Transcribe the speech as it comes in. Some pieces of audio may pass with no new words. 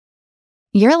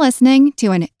You're listening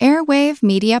to an Airwave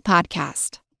Media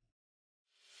Podcast.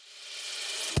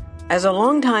 As a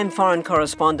longtime foreign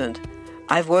correspondent,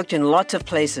 I've worked in lots of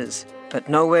places, but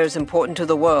nowhere as important to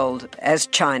the world as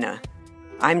China.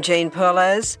 I'm Jane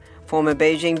Perlez, former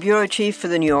Beijing bureau chief for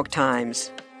the New York Times.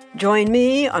 Join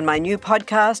me on my new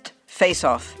podcast, Face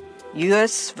Off,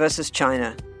 U.S. versus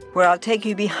China, where I'll take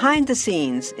you behind the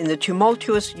scenes in the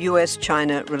tumultuous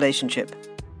U.S.-China relationship.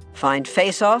 Find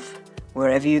Face Off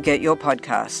wherever you get your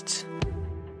podcasts.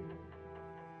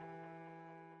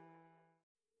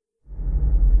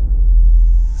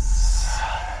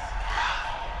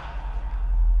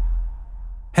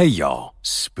 Hey y'all,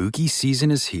 spooky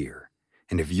season is here.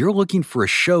 And if you're looking for a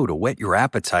show to whet your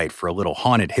appetite for a little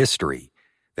haunted history,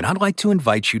 then I'd like to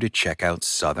invite you to check out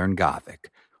Southern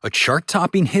Gothic, a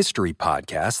chart-topping history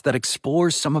podcast that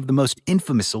explores some of the most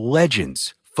infamous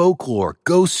legends, folklore,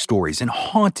 ghost stories, and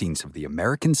hauntings of the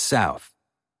American South.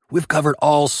 We've covered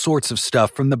all sorts of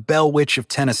stuff from the Bell Witch of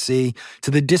Tennessee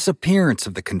to the disappearance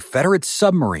of the Confederate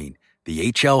submarine, the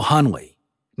H.L. Hunley,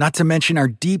 not to mention our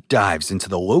deep dives into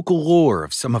the local lore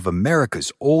of some of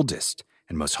America's oldest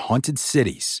and most haunted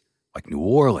cities, like New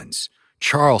Orleans,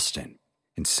 Charleston,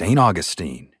 and St.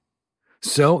 Augustine.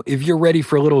 So, if you're ready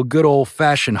for a little good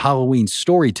old-fashioned Halloween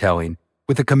storytelling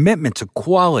with a commitment to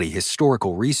quality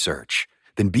historical research,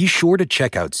 then be sure to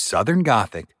check out Southern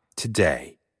Gothic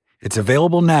today. It's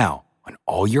available now on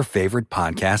all your favorite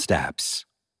podcast apps.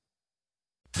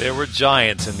 There were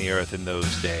giants in the earth in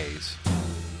those days.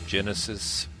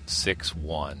 Genesis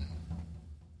 6:1.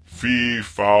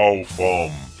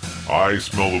 Fee-Fi-Fo-Fum. I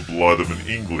smell the blood of an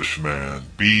Englishman.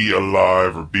 Be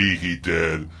alive or be he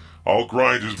dead, I'll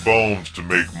grind his bones to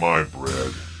make my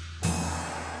bread.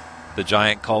 The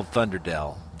giant called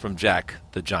Thunderdell, from Jack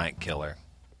the Giant Killer.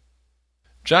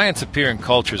 Giants appear in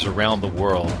cultures around the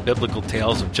world. Biblical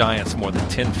tales of giants more than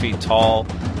 10 feet tall,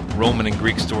 Roman and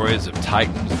Greek stories of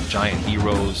titans and giant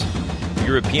heroes,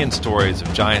 European stories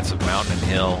of giants of mountain and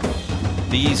hill.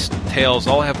 These tales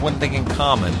all have one thing in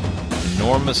common: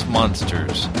 enormous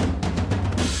monsters.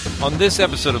 On this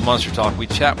episode of Monster Talk, we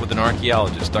chat with an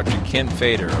archaeologist, Dr. Ken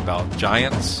Fader, about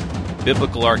giants,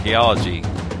 biblical archaeology,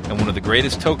 and one of the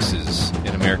greatest hoaxes in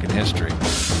American history.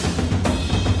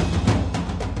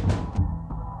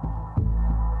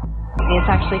 It's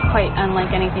actually quite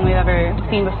unlike anything we've ever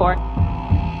seen before. A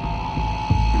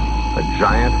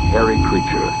giant, hairy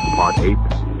creature, part ape,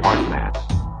 part man.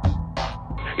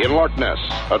 In Loch Ness,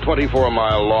 a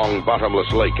 24-mile-long bottomless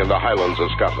lake in the Highlands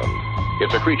of Scotland.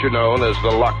 It's a creature known as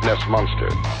the Loch Ness Monster.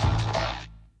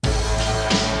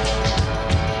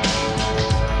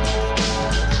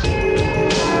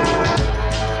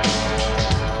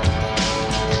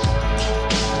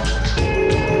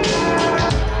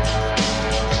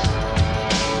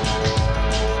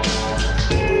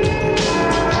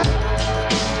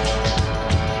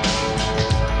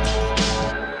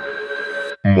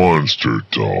 Monster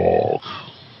Talk.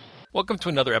 Welcome to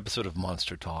another episode of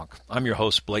Monster Talk. I'm your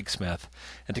host, Blake Smith,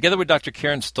 and together with Dr.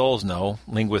 Karen Stolzno,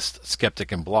 linguist,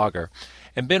 skeptic, and blogger,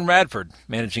 and Ben Radford,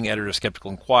 managing editor of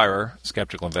Skeptical Inquirer,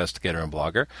 skeptical investigator, and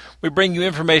blogger, we bring you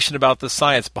information about the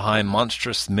science behind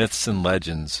monstrous myths and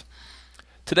legends.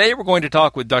 Today we're going to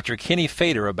talk with Dr. Kenny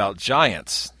Fader about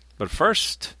giants, but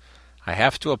first, I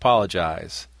have to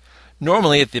apologize.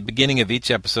 Normally, at the beginning of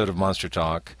each episode of Monster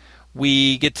Talk,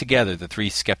 we get together, the three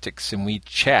skeptics, and we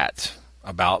chat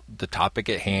about the topic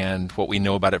at hand, what we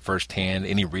know about it firsthand,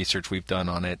 any research we've done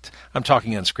on it. I'm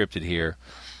talking unscripted here.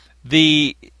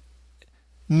 The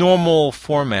normal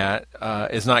format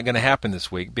is not going to happen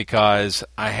this week because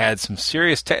I had some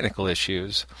serious technical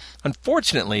issues.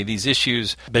 Unfortunately, these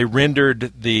issues, they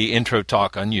rendered the intro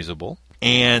talk unusable.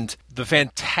 And the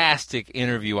fantastic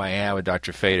interview I had with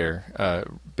Dr. Fader,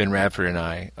 Ben Radford and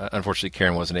I, unfortunately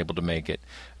Karen wasn't able to make it.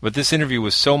 But this interview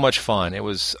was so much fun. It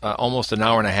was almost an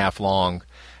hour and a half long,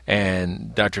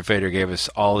 and Dr. Fader gave us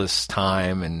all this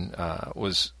time and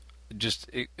was just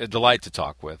a delight to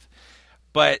talk with.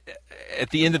 But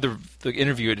at the end of the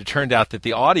interview, it turned out that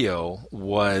the audio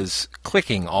was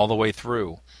clicking all the way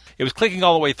through. It was clicking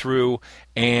all the way through,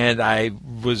 and I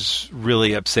was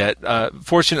really upset.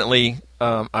 Fortunately,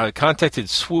 I contacted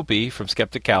Swoopy from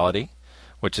Skepticality,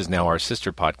 which is now our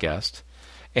sister podcast,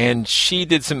 and she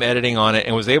did some editing on it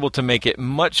and was able to make it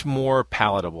much more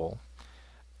palatable.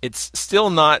 It's still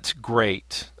not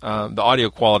great. The audio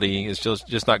quality is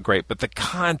just not great, but the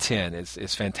content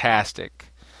is fantastic.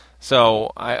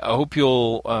 So I hope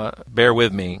you'll bear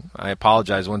with me. I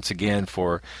apologize once again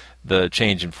for the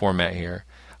change in format here.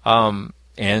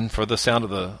 And for the sound of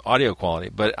the audio quality.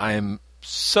 But I'm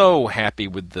so happy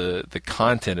with the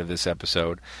content of this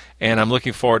episode, and I'm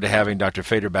looking forward to having Dr.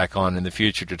 Fader back on in the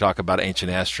future to talk about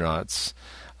ancient astronauts,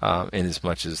 in as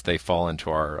much as they fall into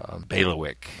our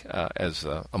bailiwick as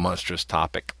a monstrous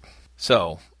topic.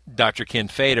 So, Dr. Ken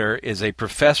Fader is a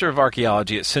professor of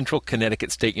archaeology at Central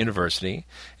Connecticut State University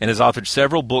and has authored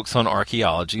several books on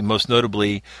archaeology, most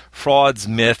notably Frauds,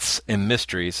 Myths, and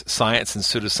Mysteries, Science and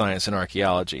Pseudoscience in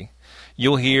Archaeology.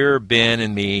 You'll hear Ben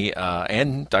and me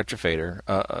and Dr. Fader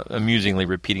amusingly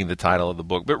repeating the title of the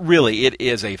book. But really, it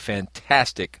is a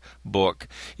fantastic book.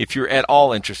 If you're at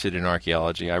all interested in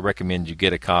archaeology, I recommend you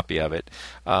get a copy of it.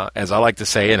 As I like to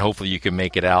say, and hopefully you can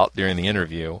make it out during the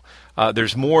interview,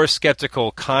 there's more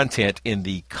skeptical content in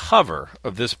the cover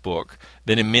of this book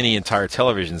than in many entire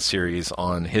television series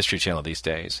on History Channel these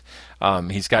days.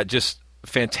 He's got just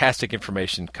fantastic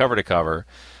information cover to cover.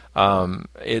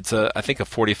 It's I think a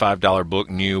 $45 book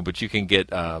new, but you can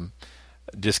get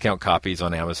discount copies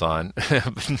on Amazon.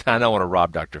 I don't want to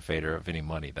rob Dr. Fader of any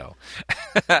money, though.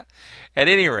 At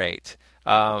any rate,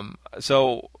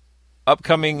 so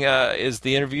upcoming is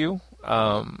the interview.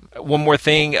 One more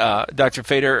thing, Dr.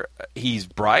 Fader, he's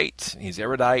bright, he's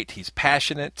erudite, he's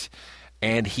passionate,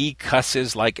 and he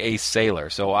cusses like a sailor.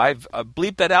 So I've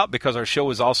bleeped that out because our show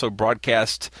is also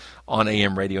broadcast on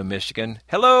AM Radio Michigan.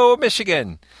 Hello,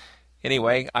 Michigan!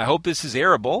 Anyway, I hope this is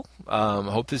airable. I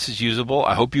hope this is usable.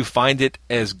 I hope you find it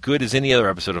as good as any other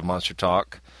episode of Monster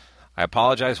Talk. I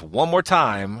apologize one more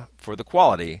time for the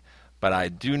quality, but I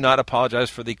do not apologize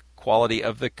for the quality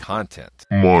of the content.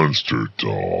 Monster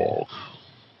Talk.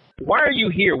 Why are you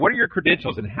here? What are your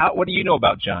credentials, and what do you know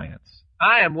about giants?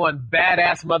 I am one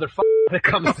badass motherfucker when it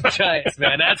comes to giants,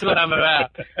 man. That's what I'm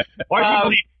about.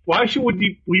 Why should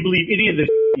we believe any of the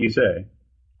you say?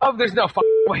 Oh, there's no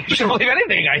way you should believe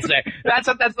anything I say. That's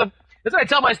what I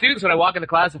tell my students when I walk into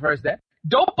class the first day.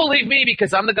 Don't believe me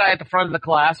because I'm the guy at the front of the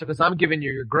class or because I'm giving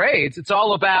you your grades. It's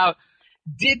all about,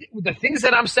 the things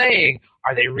that I'm saying,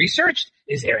 are they researched?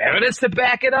 Is there evidence to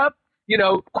back it up? You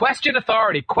know, question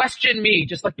authority. Question me,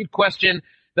 just like you'd question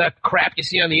the crap you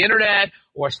see on the internet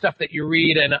or stuff that you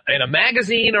read in a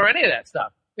magazine or any of that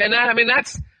stuff. And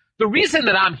that's the reason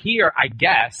that I'm here, I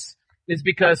guess, is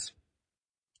because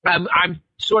I'm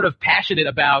sort of passionate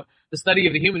about the study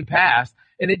of the human past,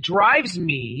 and it drives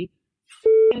me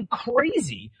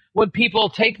crazy when people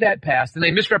take that past and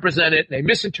they misrepresent it, they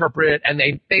misinterpret it, and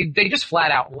they just flat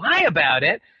out lie about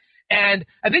it. And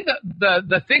I think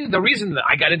the reason that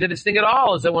I got into this thing at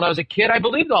all is that when I was a kid, I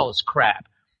believed all this crap.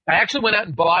 I actually went out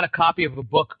and bought a copy of a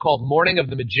book called Morning of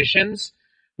the Magicians,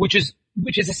 which is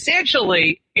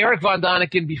essentially Eric von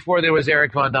Däniken before there was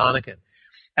Eric von Däniken.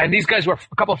 And these guys were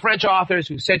a couple of French authors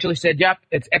who essentially said, yep,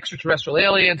 it's extraterrestrial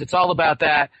aliens. It's all about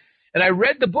that. And I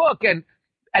read the book, and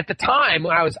at the time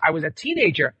when I was a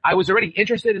teenager, I was already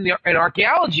interested in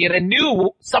archaeology, and I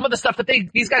knew some of the stuff that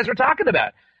these guys were talking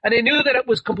about. And I knew that it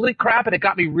was complete crap, and it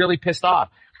got me really pissed off.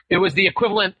 It was the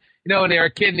equivalent, when they were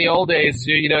a kid in the old days,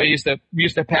 you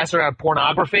used to pass around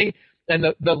pornography, and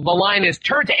the line is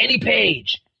turn to any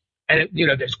page. And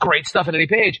there's great stuff in any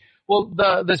page.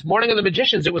 Well, this Morning of the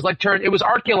Magicians, it was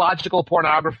archaeological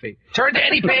pornography. Turn to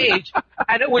any page,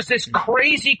 and it was this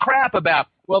crazy crap about,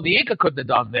 well, the Inca couldn't have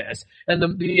done this, and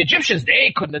the Egyptians,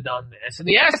 they couldn't have done this, and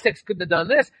the Aztecs couldn't have done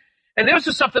this. And this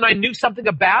was something I knew something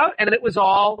about, and it was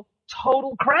all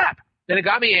total crap. And it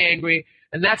got me angry,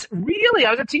 and I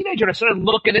was a teenager, and I started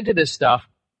looking into this stuff,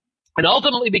 and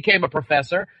ultimately became a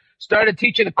professor, started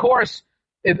teaching a course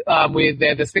with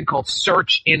this thing called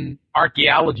Search in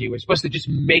Archaeology. We're supposed to just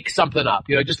make something up,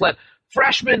 just let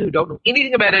freshmen who don't know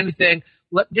anything about anything,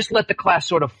 let the class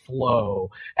sort of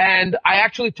flow. And I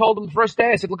actually told them the first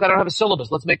day, I said, look, I don't have a syllabus.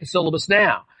 Let's make a syllabus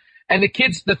now. And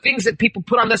the things that people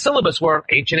put on the syllabus were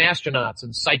ancient astronauts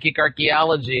and psychic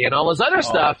archaeology and all this other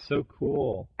stuff. That's so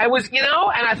cool. I was, and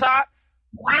I thought,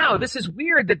 wow, this is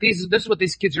weird that this is what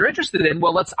these kids are interested in.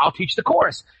 Well, I'll teach the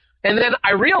course. And then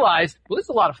I realized, well, this is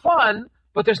a lot of fun,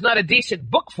 but there's not a decent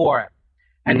book for it.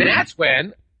 And then that's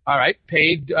when, all right,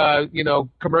 paid,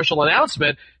 commercial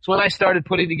announcement. It's when I started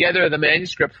putting together the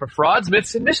manuscript for Frauds,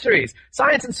 Myths, and Mysteries,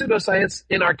 Science and Pseudoscience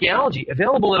in Archaeology,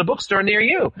 available in a bookstore near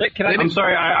you. I'm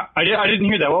sorry, I didn't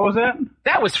hear that. What was that?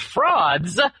 That was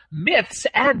Frauds, Myths,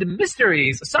 and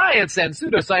Mysteries, Science and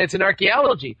Pseudoscience in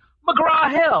Archaeology.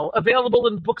 McGraw-Hill, available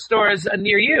in bookstores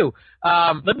near you.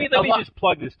 Let me just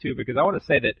plug this too, because I want to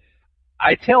say that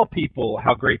I tell people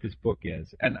how great this book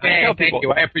is, and I tell people, thank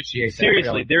you. I appreciate that. Seriously,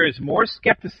 really. There is more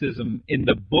skepticism in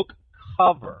the book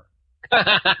cover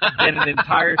than an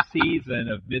entire season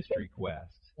of Mystery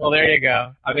Quest. Well, there you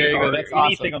go. There you go. That's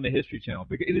anything awesome on the History Channel.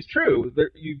 Because it is true.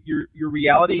 Your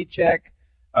reality check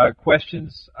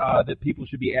questions that people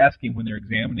should be asking when they're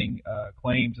examining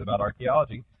claims about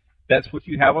archaeology. That's what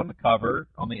you have on the cover,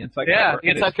 on the inside cover. Yeah, the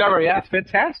inside cover, yeah. It's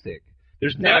fantastic.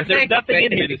 There's nothing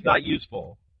in it that's not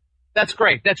useful. That's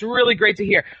great. That's really great to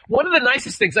hear. One of the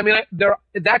nicest things, I mean,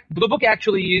 the book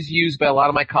actually is used by a lot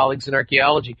of my colleagues in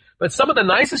archaeology, but some of the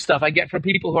nicest stuff I get from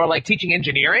people who are like teaching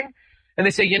engineering, and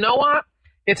they say, you know what?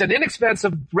 It's an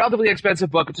inexpensive, relatively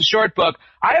inexpensive book. It's a short book.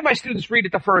 I have my students read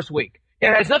it the first week.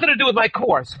 It has nothing to do with my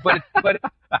course, but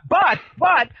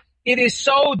it is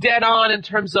so dead on in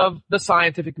terms of the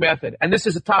scientific method. And this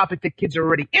is a topic that kids are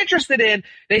already interested in.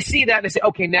 They see that and they say,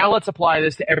 okay, now let's apply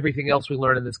this to everything else we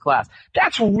learn in this class.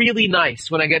 That's really nice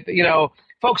when I get,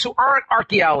 folks who aren't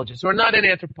archaeologists, who are not in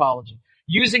anthropology,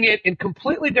 using it in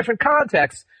completely different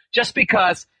contexts just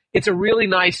because it's a really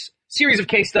nice series of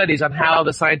case studies on how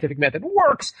the scientific method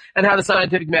works and how the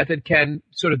scientific method can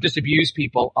sort of disabuse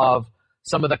people of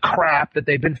some of the crap that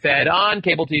they've been fed on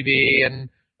cable TV and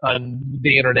on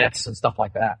the internets and stuff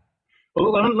like that.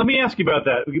 Well, let me ask you about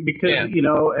that because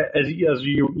as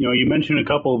you mentioned a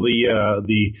couple of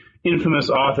the infamous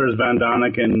authors, Van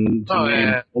Doniken,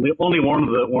 only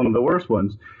one of the worst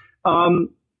ones.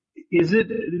 Is it,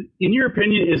 in your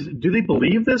opinion, do they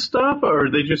believe this stuff, or are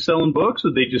they just selling books?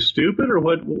 Are they just stupid, or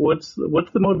what's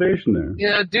the motivation there?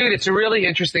 Yeah, dude, it's a really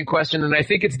interesting question, and I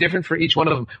think it's different for each one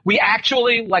of them. We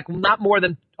actually, not more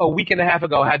than a week and a half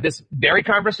ago, had this very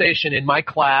conversation in my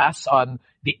class on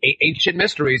the ancient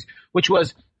mysteries, which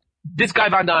was this guy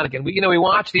Van Doniken. We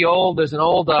watched there's an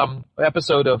old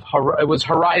episode of it was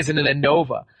Horizon and then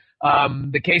Nova,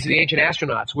 the case of the ancient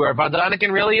astronauts, where Van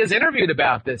Doniken really is interviewed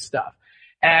about this stuff.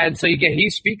 And so he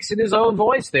speaks in his own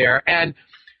voice there. And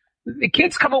the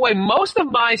kids come away, most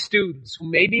of my students,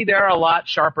 who maybe they're a lot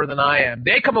sharper than I am,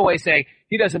 they come away saying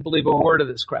he doesn't believe a word of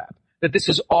this crap, that this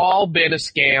has all been a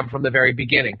scam from the very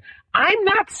beginning. I'm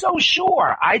not so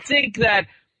sure. I think that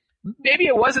maybe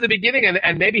it was at the beginning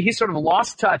and maybe he sort of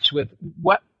lost touch with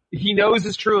what he knows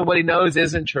is true and what he knows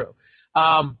isn't true.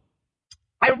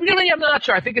 I really am not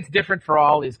sure. I think it's different for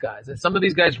all these guys. And some of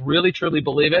these guys really, truly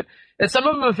believe it. And some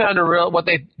of them have found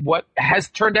what has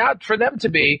turned out for them to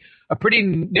be a pretty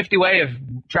nifty way of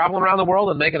traveling around the world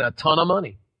and making a ton of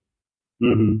money.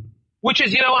 Mm-hmm. Which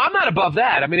is, I'm not above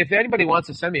that. I mean, if anybody wants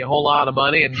to send me a whole lot of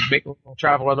money and make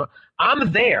travel around the world,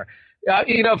 I'm there.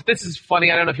 If this is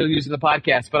funny, I don't know if you'll use it in the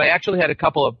podcast, but I actually had a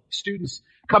couple of students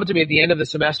come to me at the end of the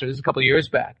semester. This is a couple of years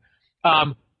back.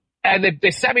 And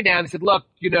they sat me down and said, look,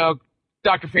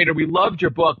 Dr. Fader, we loved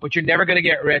your book, but you're never going to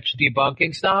get rich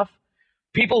debunking stuff.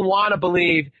 People want to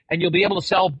believe, and you'll be able to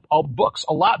sell books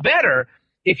a lot better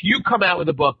if you come out with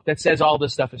a book that says all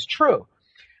this stuff is true.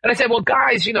 And I said, well,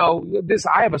 guys,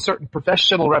 I have a certain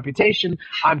professional reputation.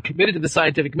 I'm committed to the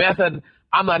scientific method.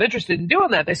 I'm not interested in doing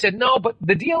that. They said, no, but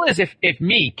the deal is if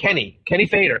me, Kenny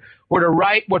Fader, were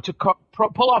to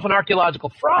pull off an archaeological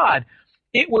fraud,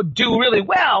 it would do really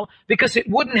well because it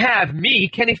wouldn't have me,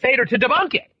 Kenny Fader, to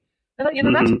debunk it.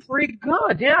 And that's pretty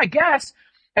good. Yeah, I guess.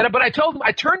 But I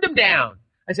turned him down.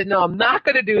 I said, no, I'm not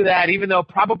going to do that, even though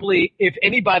probably if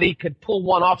anybody could pull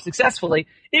one off successfully,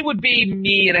 it would be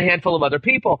me and a handful of other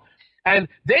people. And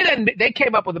they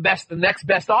came up with the next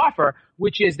best offer,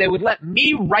 which is they would let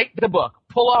me write the book,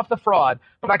 pull off the fraud,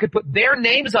 but I could put their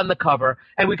names on the cover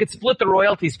and we could split the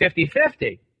royalties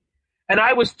 50-50. And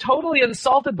I was totally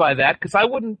insulted by that because I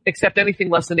wouldn't accept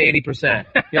anything less than 80%,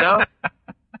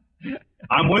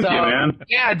 I'm with you, man.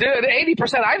 Yeah, dude,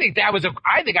 80%. I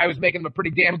think I was making them a pretty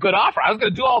damn good offer. I was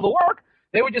going to do all the work.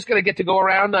 They were just going to get to go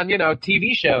around on,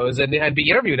 TV shows and be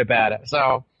interviewed about it.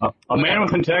 So a man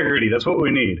with integrity. That's what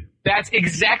we need. That's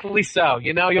exactly so.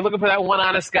 You're looking for that one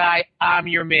honest guy. I'm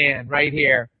your man right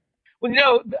here. Well,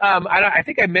 I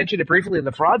think I mentioned it briefly in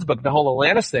the frauds book, the whole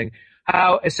Atlantis thing,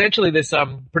 how essentially this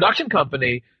production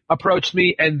company approached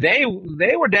me and they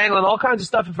were dangling all kinds of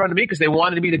stuff in front of me because they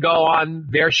wanted me to go on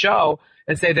their show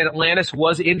and say that Atlantis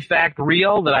was in fact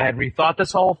real, that I had rethought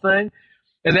this whole thing.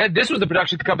 And then this was the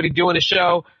production company doing a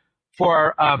show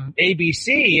for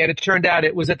ABC, and it turned out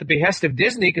it was at the behest of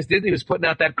Disney because Disney was putting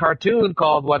out that cartoon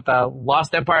called The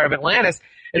Lost Empire of Atlantis.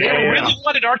 And they really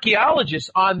wanted archaeologists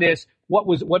on this,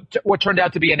 what turned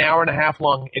out to be an hour and a half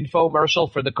long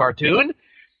infomercial for the cartoon.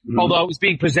 Mm-hmm. Although it was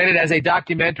being presented as a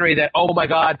documentary that, oh my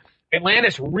God,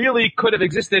 Atlantis really could have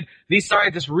existed. These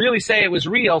scientists really say it was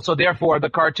real, so therefore the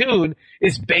cartoon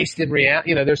is based in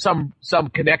reality. There's some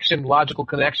connection, logical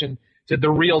connection to the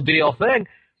real deal thing.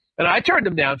 And I turned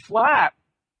them down flat.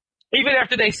 Even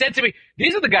after they said to me,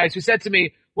 these are the guys who said to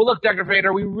me, well, look, Dr.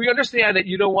 Fader, we understand that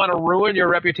you don't want to ruin your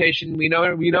reputation. We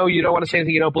know you don't want to say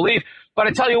anything you don't believe. But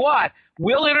I tell you what,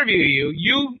 we'll interview you.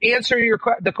 You answer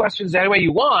the questions any way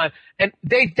you want. And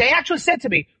they actually said to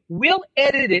me, we'll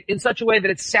edit it in such a way that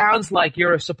it sounds like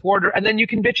you're a supporter, and then you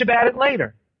can bitch about it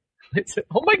later. I said,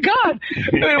 oh, my God.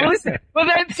 Listen,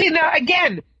 see, now,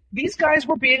 again, these guys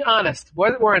were being honest,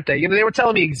 weren't they? They were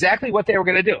telling me exactly what they were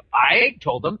going to do. I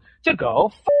told them to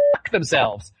go fuck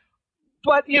themselves.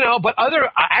 But,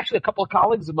 actually a couple of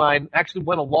colleagues of mine actually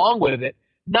went along with it,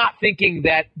 not thinking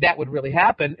that would really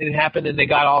happen. And it happened, and they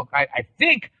got I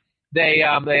think they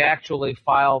actually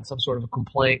filed some sort of a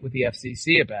complaint with the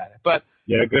FCC about it. But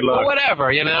yeah, good luck.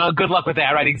 Whatever, good luck with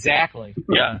that, right? Exactly.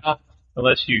 Yeah.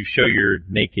 Unless you show your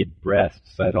naked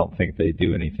breasts, I don't think they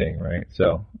do anything, right?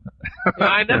 So.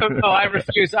 I know. No, I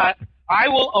refuse. I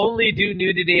will only do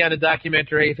nudity on a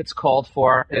documentary if it's called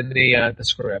for in the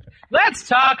script. Let's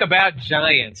talk about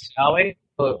giants, shall we?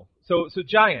 So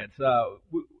giants.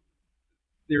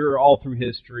 They're all through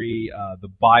history. The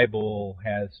Bible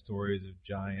has stories of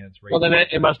giants. Well, then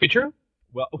it must be true.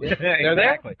 Well, they're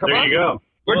exactly. There. There you go.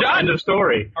 We're done. End of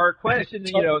story. Our question,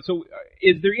 so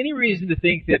is there any reason to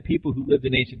think that people who lived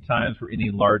in ancient times were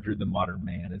any larger than modern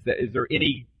man? Is there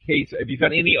any case? Have you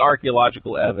found any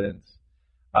archaeological evidence?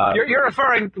 You're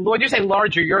referring, when you say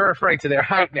larger, you're referring to their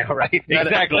height now, right?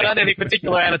 Exactly. Not any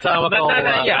particular anatomical.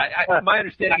 My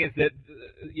understanding is that,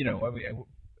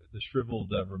 the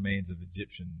shriveled remains of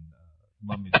Egyptian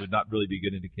mummies would not really be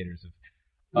good indicators of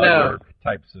other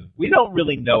types of. We don't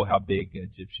really know how big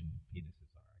Egyptian penises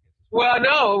are. Well,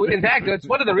 no. In fact, it's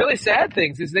one of the really sad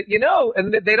things is that,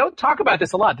 and they don't talk about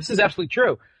this a lot. This is absolutely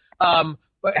true.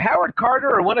 But Howard Carter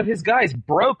or one of his guys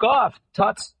broke off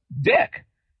Tut's dick.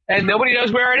 And nobody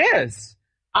knows where it is.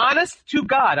 Honest to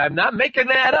God, I'm not making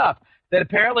that up. That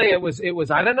apparently it was,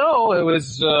 I don't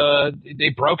know, they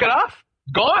broke it off.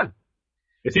 Gone.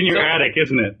 It's in your attic,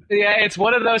 isn't it? Yeah, it's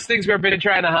one of those things we've been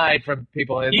trying to hide from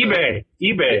people. eBay.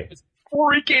 It's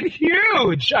freaking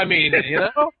huge. I mean,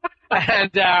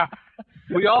 and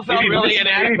we all felt really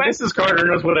inadequate. Maybe Mrs. Carter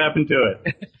knows what happened to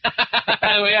it.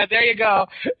 Yeah, there you go.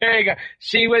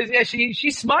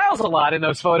 She smiles a lot in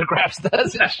those photographs,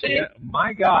 doesn't she? Yeah,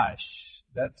 my gosh.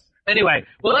 Anyway,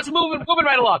 well, let's moving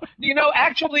right along.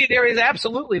 Actually, there is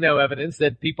absolutely no evidence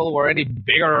that people were any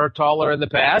bigger or taller in the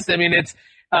past. I mean, it's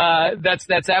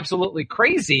that's absolutely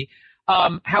crazy.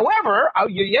 However,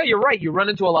 you're right. You run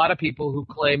into a lot of people who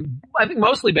claim, I think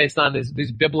mostly based on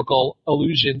these biblical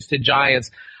allusions to giants.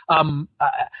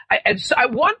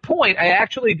 At one point, I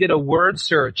actually did a word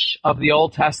search of the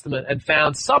Old Testament and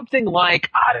found something like,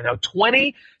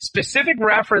 20 specific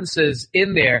references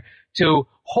in there to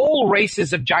whole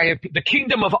races of giant, the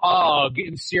kingdom of Og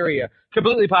in Syria,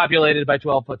 completely populated by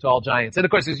 12-foot-tall giants. And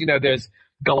of course, there's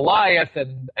Goliath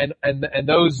and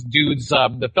those dudes,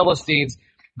 the Philistines.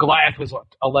 Goliath was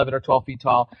 11 or 12 feet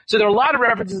tall. So there are a lot of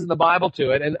references in the Bible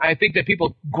to it, and I think that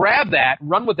people grab that,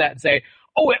 run with that, and say,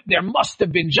 there must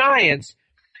have been giants.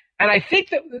 And I think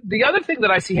that the other thing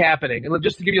that I see happening, and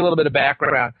just to give you a little bit of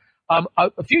background,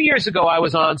 a few years ago I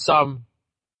was on some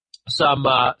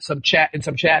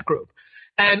chat group,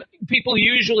 and people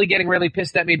usually getting really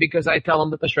pissed at me because I tell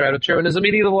them that the Shroud of Turin is a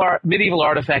medieval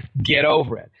artifact. Get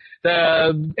over it.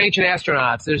 The ancient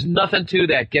astronauts, there's nothing to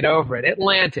that. Get over it.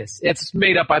 Atlantis, it's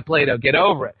made up by Plato. Get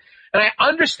over it. And I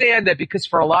understand that because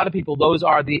for a lot of people, those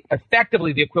are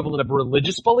effectively the equivalent of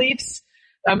religious beliefs.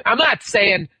 I'm not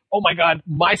saying, oh my God,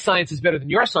 my science is better than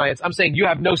your science. I'm saying you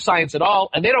have no science at all,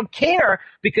 and they don't care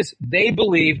because they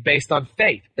believe based on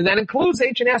faith. And that includes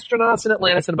ancient astronauts and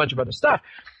Atlantis and a bunch of other stuff.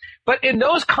 But in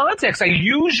those contexts, I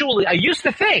used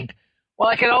to think, well,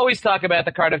 I can always talk about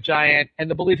the Cardiff Giant and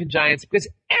the belief in giants because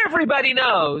everybody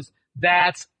knows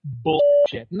that's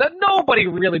bullshit. Nobody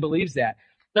really believes that.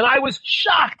 And I was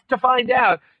shocked to find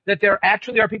out that there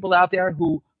actually are people out there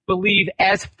who believe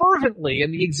as fervently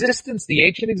in the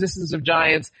ancient existence of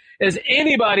giants as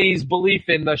anybody's belief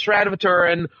in the Shroud of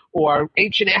Turin or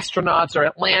ancient astronauts or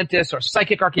Atlantis or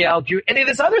psychic archaeology or any of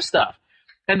this other stuff.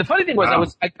 And the funny thing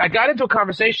was I got into a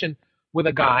conversation with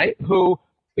a guy who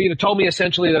told me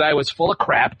essentially that I was full of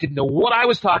crap, didn't know what I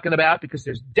was talking about because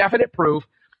there's definite proof,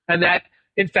 and that,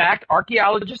 in fact,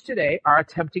 archaeologists today are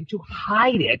attempting to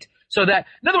hide it so that,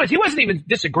 in other words, he wasn't even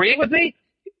disagreeing with me.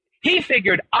 He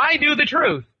figured I knew the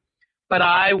truth, but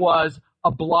I was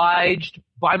obliged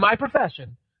by my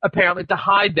profession, apparently, to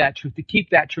hide that truth, to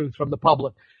keep that truth from the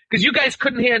public. Because you guys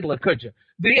couldn't handle it, could you?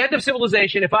 The end of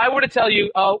civilization, if I were to tell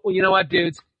you, you know what,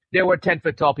 dudes, there were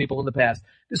 10-foot tall people in the past,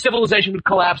 the civilization would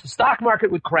collapse, the stock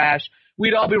market would crash,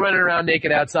 we'd all be running around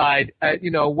naked outside,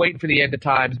 waiting for the end of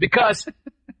times. Because,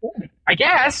 I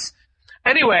guess,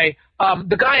 Anyway,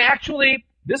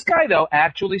 this guy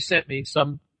actually sent me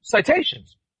some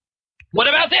citations. What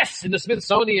about this in the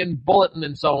Smithsonian Bulletin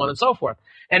and so on and so forth?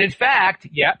 And in fact,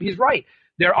 yeah, he's right.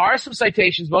 There are some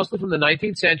citations, mostly from the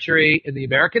 19th century in the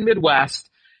American Midwest,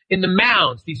 in the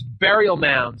mounds, these burial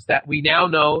mounds that we now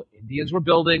know Indians were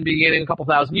building beginning a couple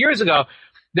thousand years ago.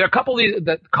 There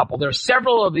are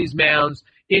several of these mounds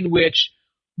in which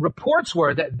reports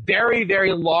were that very,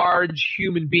 very large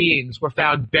human beings were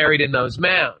found buried in those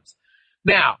mounds.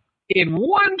 Now, in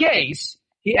one case,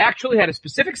 he actually had a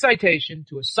specific citation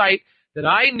to a site that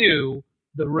I knew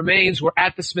the remains were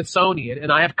at the Smithsonian,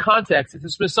 and I have contacts at the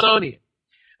Smithsonian.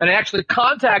 And I actually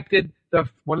contacted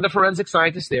one of the forensic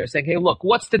scientists there saying, hey, look,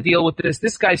 what's the deal with this?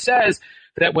 This guy says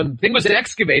that when the thing was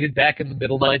excavated back in the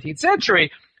middle 19th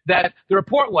century, that the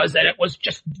report was that it was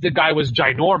just the guy was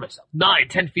ginormous,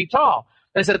 10 feet tall.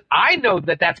 And I said, I know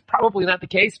that that's probably not the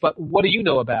case, but what do you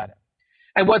know about it?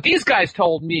 And what these guys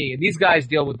told me, and these guys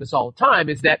deal with this all the time,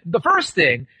 is that the first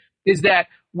thing is that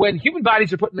when human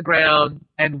bodies are put in the ground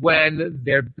and when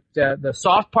the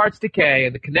soft parts decay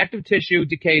and the connective tissue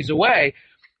decays away,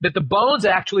 that the bones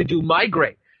actually do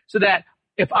migrate. So that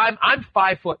if I'm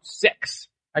 5'6",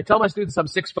 I tell my students I'm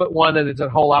 6'1", and it's a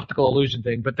whole optical illusion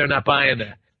thing, but they're not buying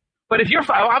that. But if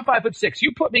I'm 5'6",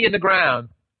 you put me in the ground,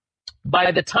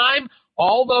 by the time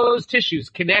all those tissues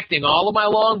connecting all of my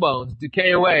long bones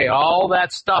decay away, all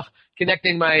that stuff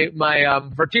connecting my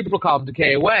vertebral column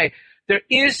decay away,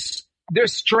 there's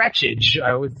stretchage.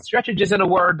 Stretchage isn't a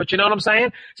word, but you know what I'm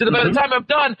saying? So that by the time I'm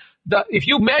done, if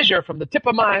you measure from the top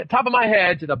of my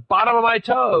head to the bottom of my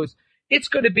toes, it's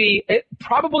going to be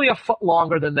probably a foot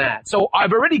longer than that. So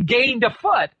I've already gained a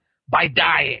foot by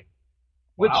dying,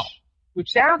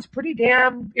 which sounds pretty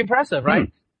damn impressive,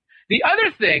 right? The other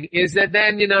thing is that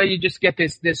then, you just get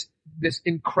this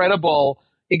incredible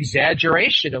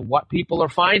exaggeration of what people are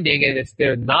finding, and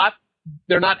they're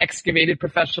not excavated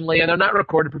professionally, and they're not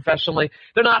recorded professionally.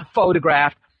 They're not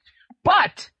photographed,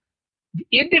 but the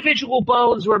individual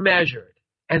bones were measured,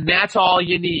 and that's all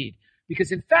you need.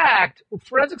 Because in fact,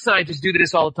 forensic scientists do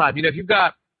this all the time. If you've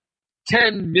got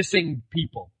 10 missing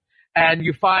people, and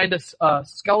you find a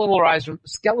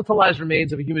skeletalized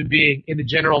remains of a human being in the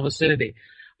general vicinity,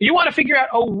 you want to figure out,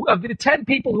 of the 10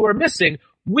 people who are missing,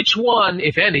 which one,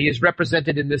 if any, is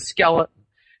represented in this skeleton.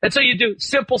 And so you do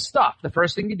simple stuff. The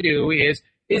first thing you do is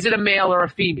it a male or a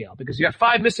female? Because you have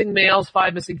 5 missing males,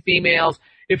 5 missing females.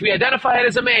 If we identify it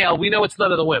as a male, we know it's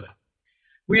none of the women.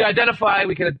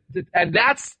 And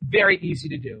that's very easy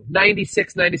to do.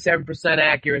 96, 97%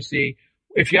 accuracy.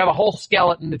 If you have a whole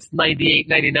skeleton, it's 98,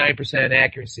 99%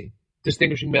 accuracy,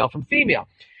 distinguishing male from female.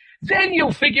 Then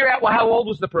you'll figure out, how old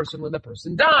was the person when the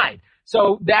person died?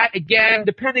 So that, again,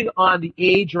 depending on the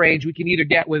age range, we can either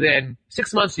get within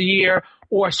 6 months, a year,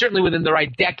 or certainly within the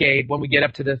right decade when we get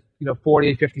up to the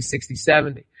 40, 50, 60,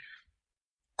 70.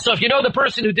 So if the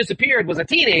person who disappeared was a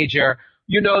teenager,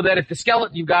 you know that if the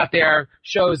skeleton you got there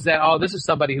shows that, this is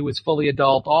somebody who is fully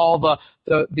adult, all the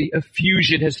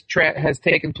effusion has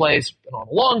taken place on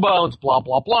the long bones, blah,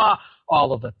 blah, blah.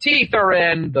 All of the teeth are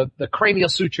in, the cranial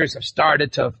sutures have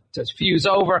started to fuse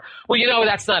over. Well,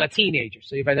 that's not a teenager,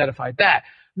 so you've identified that.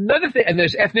 Another thing, and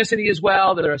there's ethnicity as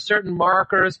well. There are certain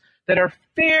markers that are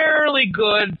fairly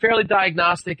good, fairly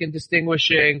diagnostic in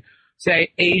distinguishing,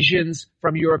 say, Asians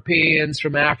from Europeans,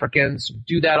 from Africans.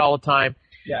 Do that all the time.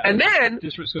 Yeah. And then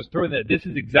just throw in that, this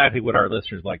is exactly what our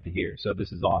listeners like to hear. So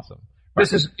this is awesome. Right?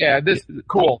 This is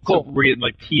cool. So we're getting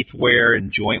like teeth wear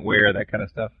and joint wear, that kind of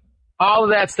stuff. All of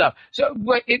that stuff. So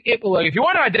if you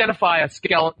want to identify a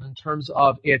skeleton in terms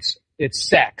of its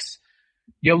sex,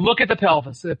 you look at the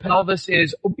pelvis. The pelvis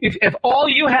is, if all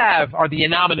you have are the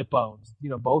innominate bones,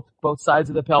 both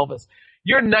sides of the pelvis,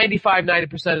 you're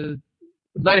 96%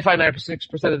 of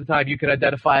the time you can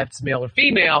identify if it's male or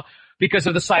female because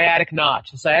of the sciatic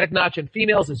notch. The sciatic notch in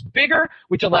females is bigger,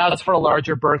 which allows for a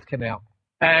larger birth canal.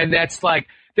 And that's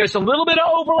there's a little bit of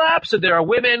overlap, so there are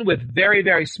women with very,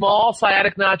 very small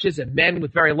sciatic notches and men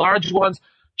with very large ones.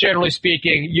 Generally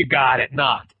speaking, you got it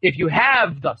not. If you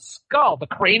have the skull, the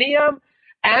cranium,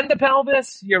 and the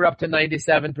pelvis, you're up to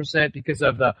 97% because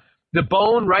of the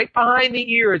bone right behind the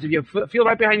ears. If you feel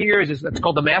right behind the ears, that's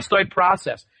called the mastoid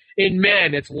process. In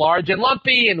men, it's large and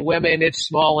lumpy. In women, it's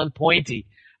small and pointy.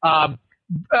 I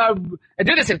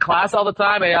do this in class all the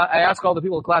time. I ask all the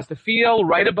people in class to feel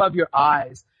right above your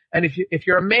eyes. And if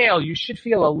you're a male, you should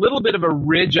feel a little bit of a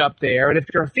ridge up there. And if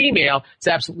you're a female, it's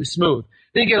absolutely smooth.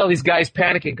 Then you get all these guys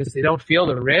panicking because they don't feel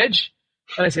the ridge.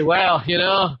 And I say, well,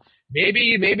 maybe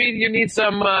you need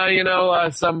some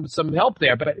help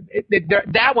there. But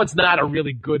that one's not a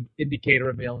really good indicator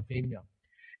of male and female.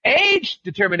 Age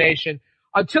determination.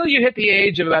 until you hit the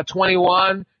age of about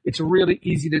 21, it's really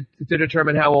easy to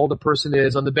determine how old a person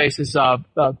is on the basis of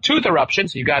tooth eruption.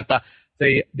 So you got the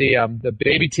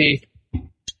baby teeth,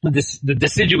 the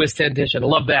deciduous dentition. I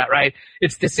love that, right?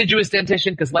 It's deciduous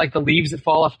dentition because like the leaves that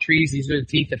fall off trees, these are the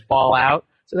teeth that fall out.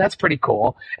 So that's pretty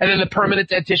cool. And then the permanent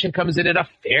dentition comes in at a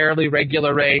fairly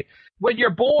regular rate. When you're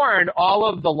born, all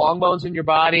of the long bones in your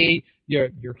body,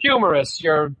 your humerus,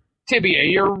 your tibia,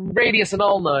 your radius and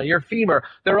ulna, your femur,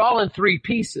 they're all in three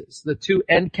pieces. The two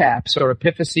end caps or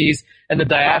epiphyses and the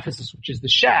diaphysis, which is the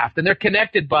shaft. And they're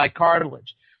connected by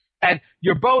cartilage. And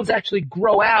your bones actually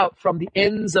grow out from the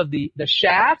ends of the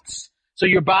shafts, so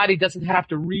your body doesn't have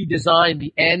to redesign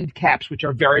the end caps, which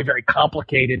are very, very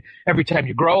complicated every time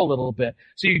you grow a little bit.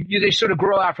 So they sort of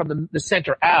grow out from the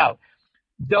center out.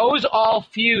 Those all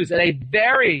fuse at a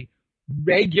very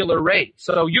regular rate.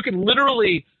 So you can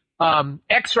literally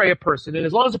X-ray a person, and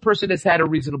as long as the person has had a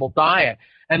reasonable diet,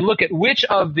 and look at which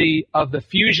of the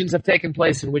fusions have taken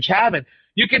place and which haven't,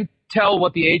 you can tell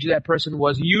what the age of that person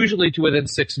was, usually to within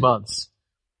 6 months.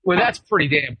 Well, that's pretty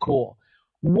damn cool.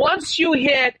 Once you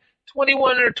hit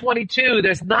 21 or 22,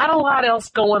 there's not a lot else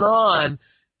going on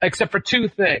except for two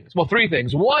things. Well, three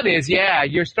things. One is,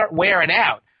 you start wearing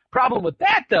out. Problem with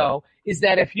that, though, is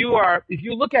that if you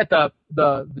look at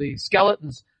the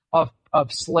skeletons of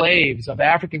slaves, of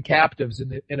African captives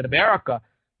in America,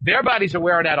 their bodies are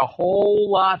wearing out a whole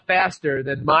lot faster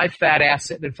than my fat ass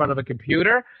sitting in front of a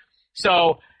computer.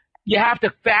 So you have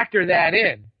to factor that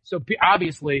in. So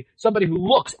obviously, somebody who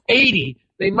looks 80,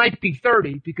 they might be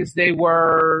 30 because they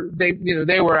were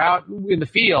out in the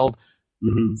field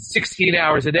 16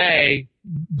 hours a day,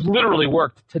 literally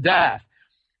worked to death.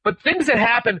 But things that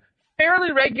happen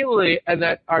fairly regularly and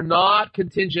that are not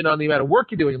contingent on the amount of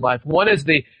work you're doing in life. One is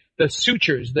the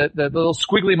sutures, the little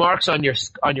squiggly marks on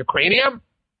your cranium,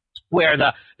 where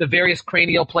the various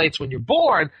cranial plates when you're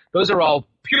born, those are all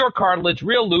pure cartilage,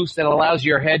 real loose, that allows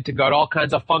your head to go all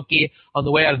kinds of funky on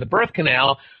the way out of the birth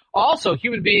canal. Also,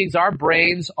 human beings, our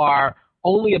brains are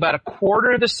only about a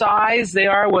quarter the size they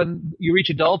are when you reach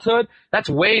adulthood. That's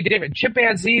way different.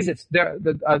 Chimpanzees,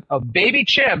 a baby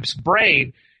chimp's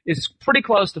brain is pretty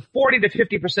close to 40 to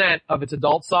 50% of its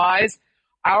adult size.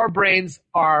 Our brains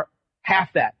are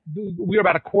half that. We're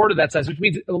about a quarter that size, which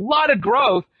means a lot of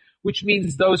growth, which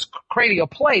means those cranial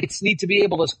plates need to be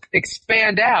able to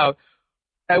expand out,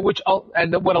 and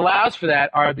what allows for that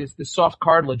are this soft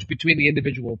cartilage between the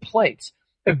individual plates.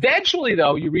 Eventually,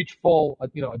 though, you reach full,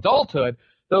 adulthood,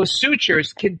 those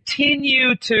sutures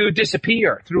continue to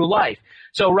disappear through life.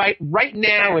 So right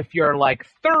now, if you're like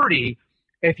 30,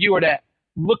 if you were to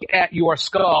look at your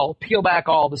skull, peel back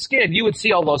all the skin, you would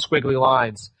see all those squiggly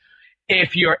lines.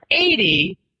 If you're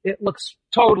 80, it looks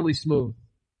totally smooth.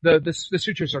 The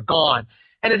sutures are gone.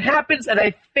 And it happens at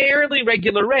a fairly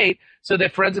regular rate, so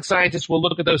that forensic scientists will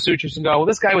look at those sutures and go, well,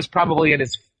 this guy was probably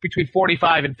between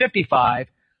 45 and 55.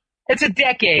 It's a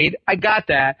decade. I got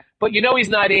that. But he's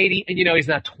not 80 and he's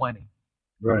not 20.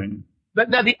 Right. But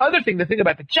now the thing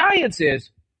about the giants is,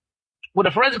 what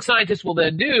a forensic scientist will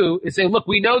then do is say, look,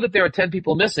 we know that there are 10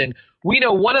 people missing. We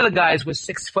know one of the guys was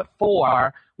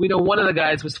 6'4". We know one of the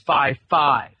guys was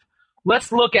 5'5".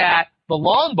 Let's look at the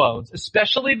long bones,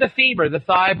 especially the femur, the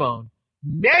thigh bone.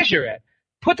 Measure it.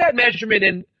 Put that measurement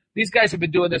in. These guys have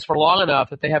been doing this for long enough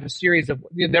that they have a series of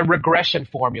their regression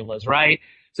formulas, right?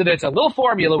 So there's a little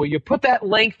formula where you put that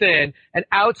length in and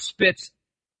out of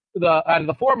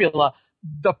the formula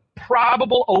the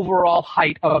probable overall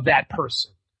height of that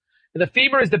person. The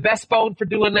femur is the best bone for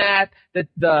doing that.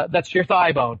 That's your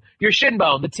thigh bone. Your shin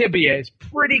bone, the tibia, is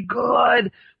pretty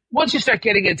good. Once you start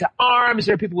getting into arms,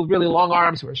 there are people with really long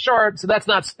arms who are short, so that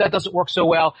doesn't work so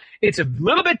well. It's a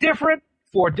little bit different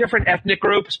for different ethnic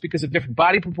groups because of different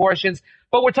body proportions,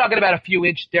 but we're talking about a few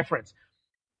inch difference.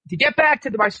 To get back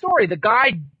to my story, the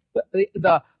guy,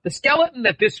 the skeleton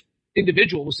that this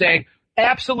individual was saying,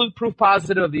 absolute proof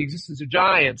positive of the existence of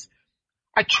giants,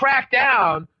 I tracked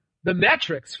down the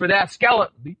metrics for that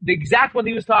skeleton, the exact one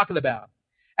he was talking about.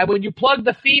 And when you plug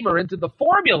the femur into the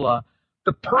formula,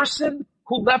 the person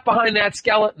who left behind that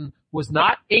skeleton was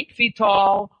not 8 feet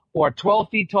tall or 12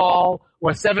 feet tall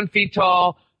or 7 feet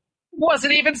tall,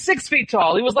 wasn't even 6 feet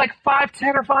tall. He was like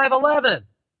 5'10" or 5'11".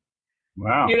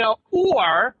 Wow.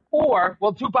 Or,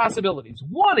 two possibilities.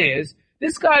 One is,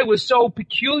 this guy was so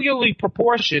peculiarly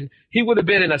proportioned, he would have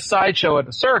been in a sideshow at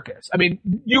a circus. I mean,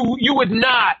 you would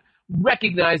not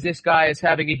recognize this guy as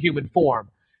having a human form.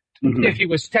 Mm-hmm. If he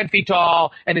was 10 feet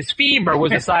tall and his femur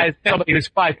was the size of somebody who's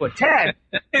 5'10",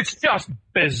 it's just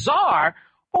bizarre.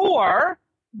 Or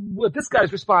what this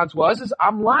guy's response was,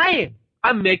 I'm lying.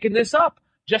 I'm making this up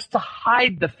just to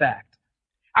hide the fact.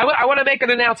 I want to make an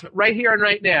announcement right here and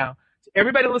right now.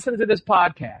 Everybody listening to this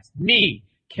podcast, me,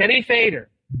 Kenny Fader,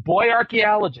 boy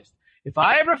archaeologist, if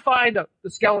I ever find the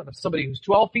skeleton of somebody who's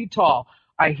 12 feet tall,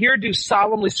 I here do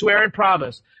solemnly swear and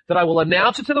promise that I will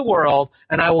announce it to the world,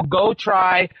 and I will go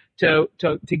try to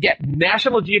get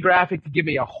National Geographic to give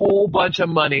me a whole bunch of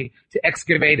money to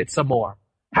excavate it some more.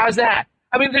 How's that?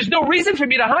 I mean, there's no reason for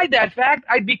me to hide that fact.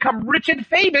 I'd become rich and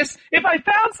famous if I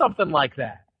found something like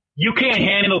that. You can't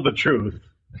handle the truth.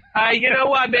 You know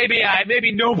what?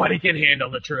 Maybe nobody can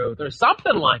handle the truth or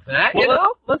something like that. Well, you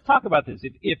know? Let's talk about this.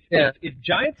 If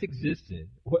giants existed,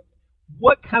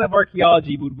 what kind of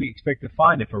archaeology would we expect to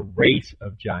find if a race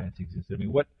of giants existed? I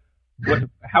mean,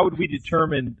 how would we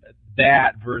determine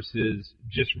that versus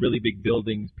just really big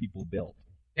buildings people built?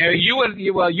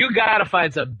 You got to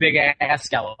find some big ass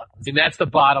skeletons. I mean, that's the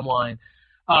bottom line.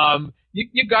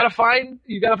 You got to find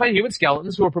human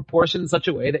skeletons who are proportioned in such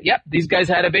a way that, yep, these guys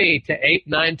had to be to 8,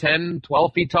 9, 10,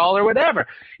 12 feet tall or whatever.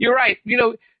 You're right. You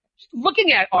know,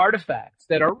 looking at artifacts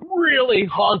that are really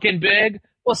honking big,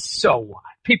 well, so what?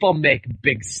 People make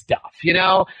big stuff, you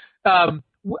know?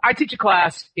 I teach a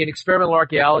class in experimental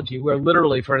archaeology where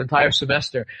literally for an entire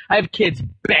semester, I have kids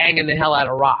banging the hell out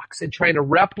of rocks and trying to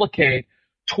replicate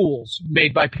tools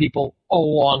made by people a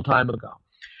long time ago.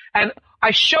 And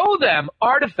I show them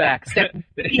artifacts that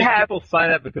we have. People sign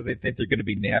up because they think they're going to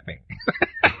be napping.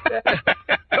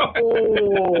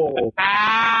 Oh!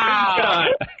 Ow!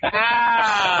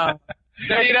 Ow!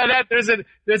 You know that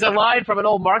there's a line from an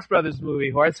old Marx Brothers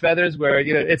movie, Horse Feathers, where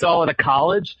it's all in a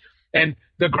college, and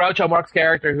the Groucho Marx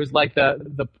character, who's like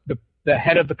the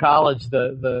head of the college,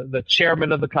 the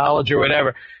chairman of the college or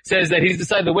whatever, says that he's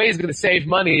decided the way he's going to save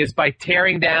money is by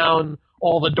tearing down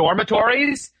all the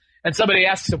dormitories. And somebody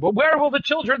asks him, well, where will the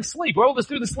children sleep? Where will the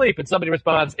students sleep? And somebody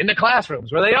responds, in the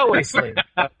classrooms where they always sleep.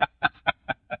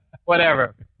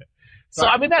 Whatever. So,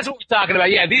 I mean, that's what we're talking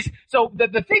about. Yeah, so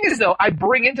the thing is, though, I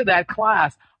bring into that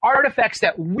class artifacts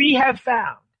that we have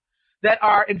found that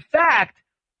are, in fact,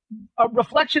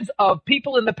 reflections of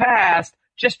people in the past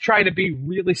just trying to be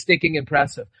really stinking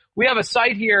impressive. We have a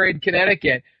site here in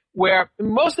Connecticut where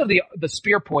most of the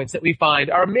spear points that we find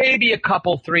are maybe a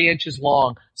couple 3 inches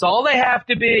long. So all they have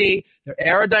to be, they're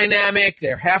aerodynamic,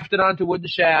 they're hefted onto wooden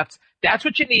shafts. That's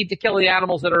what you need to kill the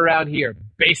animals that are around here,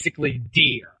 basically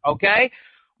deer, okay?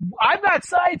 I've got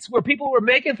sites where people were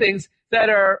making things that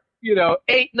are,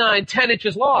 8, 9, 10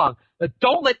 inches long. But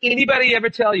don't let anybody ever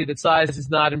tell you that size is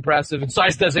not impressive and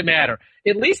size doesn't matter.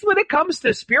 At least when it comes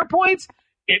to spear points,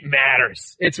 it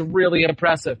matters. It's really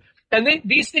impressive. And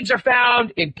these things are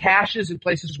found in caches in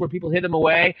places where people hid them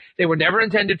away. They were never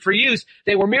intended for use.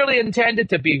 They were merely intended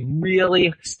to be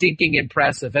really stinking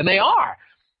impressive. And they are.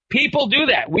 People do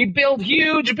that. We build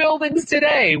huge buildings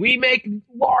today. We make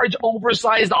large,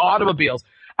 oversized automobiles.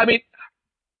 I mean,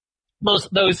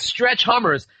 those stretch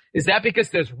Hummers, is that because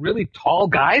there's really tall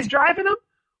guys driving them?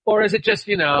 Or is it just,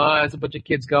 it's a bunch of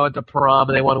kids going to prom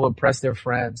and they want to impress their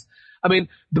friends? I mean,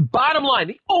 the bottom line,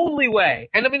 the only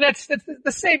way, and I mean, that's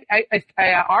the same. I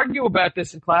argue about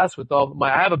this in class with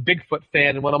I have a Bigfoot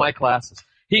fan in one of my classes.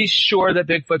 He's sure that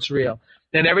Bigfoot's real.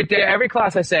 And every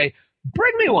class I say,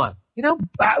 bring me one.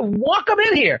 Walk them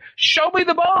in here. Show me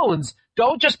the bones.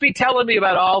 Don't just be telling me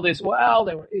about all this. Well,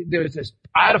 there's this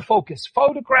out of focus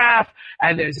photograph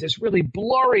and there's this really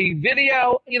blurry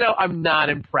video. I'm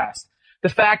not impressed. The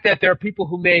fact that there are people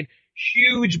who made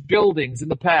huge buildings in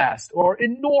the past or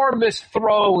enormous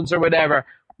thrones or whatever.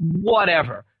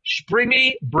 Bring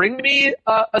me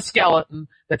a skeleton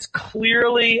that's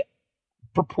clearly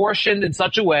proportioned in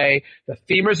such a way, the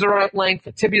femurs are the right length,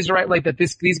 the tibias are the right length, that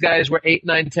these guys were 8,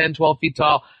 9, 10, 12 feet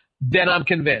tall, then I'm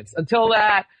convinced. Until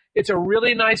that, it's a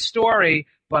really nice story,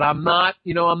 but I'm not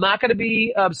going to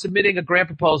be submitting a grant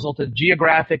proposal to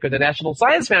Geographic or the National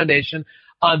Science Foundation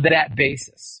on that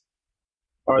basis.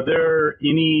 Are there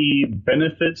any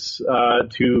benefits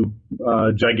to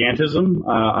gigantism?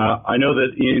 I know that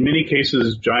in many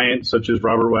cases, giants such as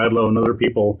Robert Wadlow and other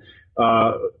people,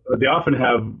 they often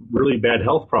have really bad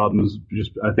health problems,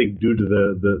 just I think due to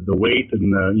the weight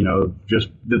and just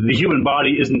the human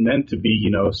body isn't meant to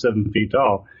be 7 feet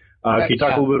tall. Can you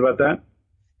talk a little bit about that?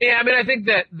 Yeah, I mean, I think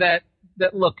that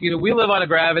look, we live on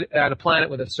a planet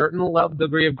with a certain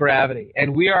degree of gravity,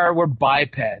 and we're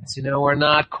bipeds, we're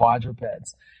not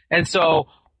quadrupeds. And so,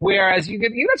 whereas you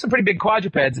got some pretty big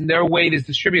quadrupeds, and their weight is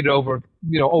distributed over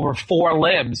 4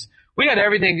 limbs, we got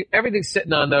everything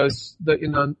sitting on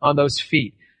those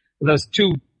feet, those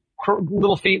 2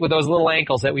 little feet with those little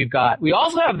ankles that we've got. We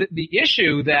also have the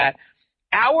issue that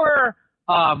our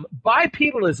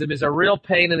bipedalism is a real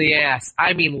pain in the ass.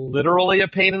 I mean, literally a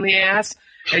pain in the ass.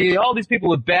 And you know, all these people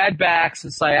with bad backs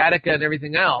and sciatica and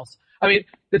everything else. I mean,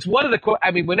 it's one of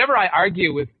the, whenever I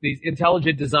argue with these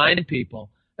intelligent design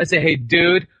people, I say, hey,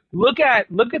 dude, look at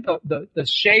the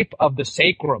shape of the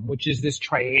sacrum, which is this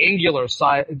triangular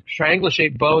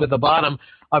shaped bone at the bottom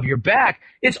of your back.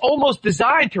 It's almost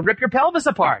designed to rip your pelvis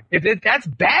apart. That's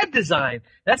bad design.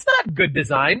 That's not good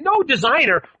design. No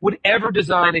designer would ever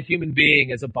design a human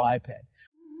being as a biped.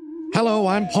 Hello,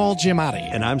 I'm Paul Giamatti.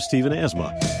 And I'm Stephen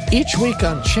Asma. Each week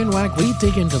on Chinwag, we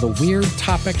dig into the weird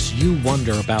topics you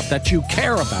wonder about, that you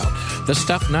care about. The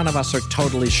stuff none of us are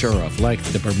totally sure of, like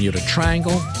the Bermuda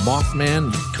Triangle,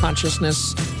 Mothman,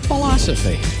 consciousness,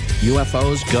 philosophy,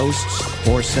 UFOs, ghosts,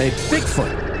 or, say,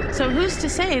 Bigfoot. So who's to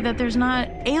say that there's not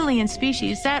alien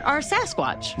species that are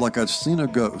Sasquatch? Like I'd seen a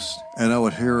ghost, and I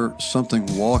would hear something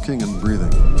walking and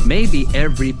breathing. Maybe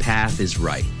every path is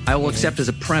right. I will accept as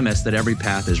a premise that every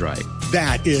path is right.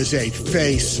 That is a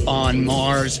face on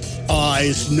Mars,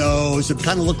 eyes, nose. It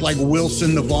kind of looked like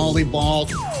Wilson the volleyball.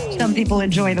 Some people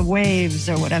enjoy the waves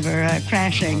or whatever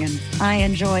crashing, and I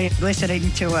enjoy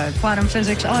listening to a quantum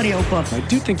physics audiobook. I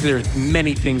do think there are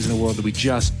many things in the world that we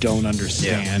just don't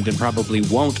understand and probably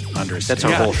won't understand. That's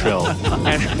our whole show.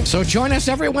 So join us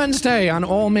every Wednesday on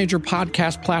all major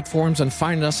podcast platforms and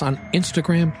find us on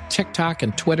Instagram, TikTok,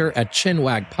 and Twitter at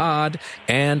ChinwagPod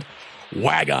and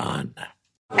Wagon.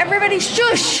 Everybody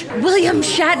shush! William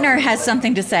Shatner has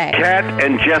something to say. Cat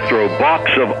and Jethro,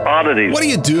 box of oddities. What do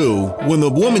you do when the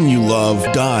woman you love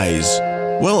dies?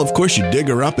 Well, of course, you dig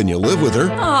her up and you live with her.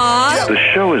 Aww. The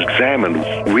show examines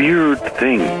weird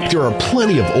things. There are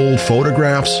plenty of old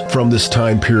photographs from this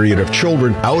time period of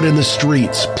children out in the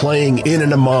streets playing in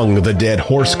and among the dead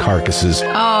horse carcasses.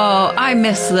 Oh, I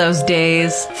miss those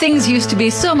days. Things used to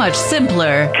be so much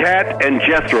simpler. Cat and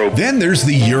Jethro. Then there's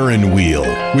the urine wheel,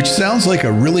 which sounds like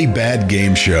a really bad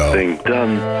game show.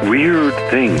 Done weird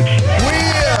things.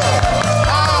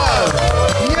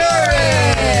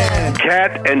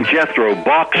 Cat and Jethro,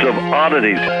 box of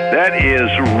oddities. That is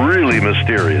really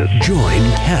mysterious. Join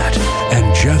Cat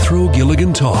and Jethro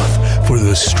Gilligan Toth for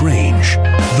the strange,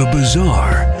 the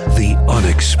bizarre, the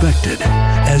unexpected,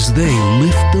 as they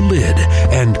lift the lid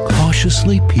and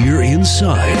cautiously peer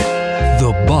inside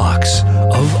the Box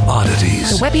of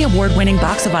Oddities. The Webby Award-winning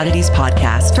Box of Oddities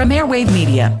podcast from Airwave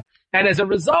Media. And as a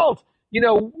result,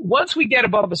 once we get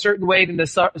above a certain weight and a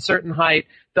certain height,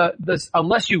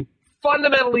 unless you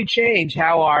fundamentally change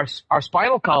how our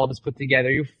spinal column is put together.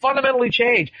 You fundamentally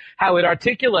change how it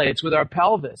articulates with our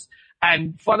pelvis,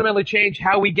 and fundamentally change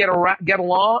how we get around.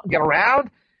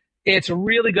 It's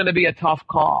really going to be a tough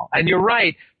call. And you're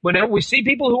right. When we see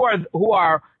people who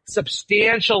are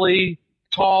substantially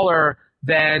taller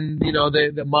than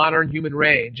the modern human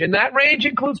range, and that range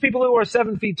includes people who are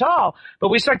 7 feet tall, but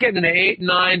we start getting into 8,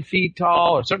 9 feet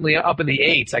tall, or certainly up in the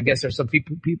 8s. I guess there's some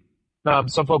people,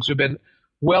 some folks who've been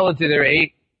well into their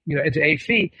 8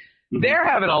 feet, they're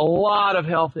having a lot of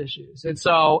health issues. And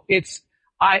so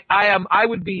I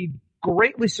would be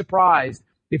greatly surprised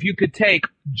if you could take,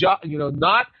 not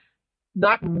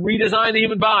redesign the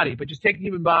human body, but just take the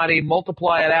human body,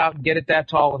 multiply it out, and get it that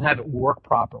tall and have it work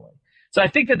properly. So I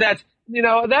think that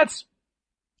is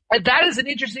an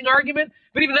interesting argument.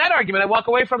 But even that argument I walk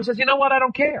away from and says, you know what, I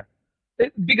don't care.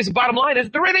 Because the bottom line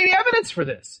is there isn't any evidence for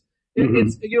this.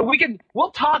 We'll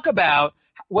talk about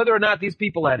whether or not these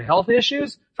people had health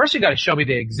issues. First, you got to show me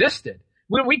they existed.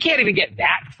 We can't even get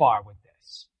that far with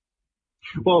this.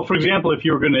 Well, for example, if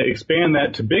you were going to expand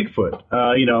that to Bigfoot,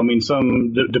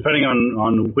 some depending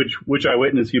on which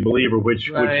eyewitness you believe or which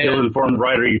ill-informed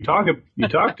writer you talk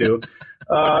to,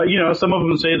 some of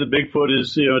them say that Bigfoot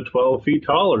is 12 feet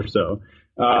tall or so.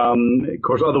 Of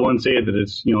course, other ones say that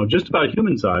it's just about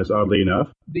human size. Oddly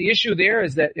enough, the issue there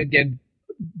is that again,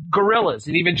 gorillas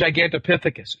and even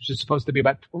Gigantopithecus, which is supposed to be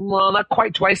about, not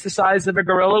quite twice the size of a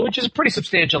gorilla, which is a pretty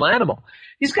substantial animal.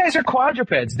 These guys are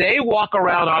quadrupeds. They walk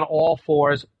around on all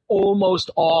fours almost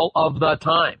all of the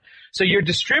time. So you're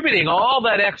distributing all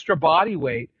that extra body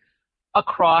weight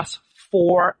across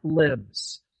 4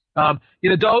 limbs. Don't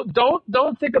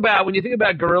think about, when you think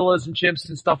about gorillas and chimps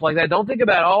and stuff like that, don't think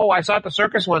about, I saw it at the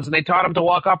circus once and they taught them to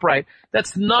walk upright.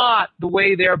 That's not the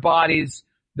way their bodies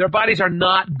are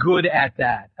not good at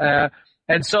that.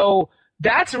 And so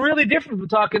that's really different from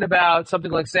talking about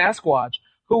something like Sasquatch,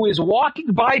 who is walking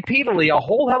bipedally a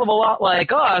whole hell of a lot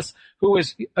like us, who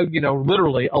is,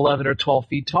 literally 11 or 12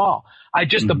 feet tall.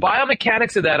 The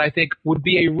biomechanics of that, I think, would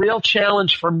be a real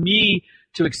challenge for me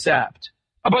to accept.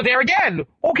 But there again,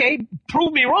 okay,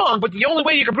 prove me wrong, but the only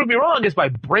way you can prove me wrong is by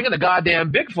bringing the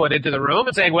goddamn Bigfoot into the room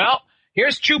and saying, well,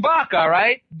 Here's Chewbacca, all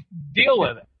right? Deal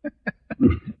with it.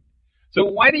 So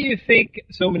why do you think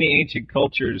so many ancient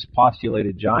cultures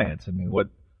postulated giants? I mean,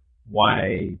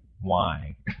 why?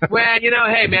 Well,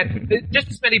 hey, man, just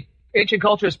as many ancient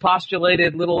cultures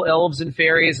postulated little elves and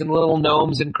fairies and little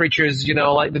gnomes and creatures,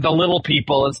 like the little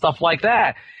people and stuff like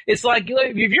that. It's like,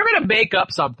 if you're going to make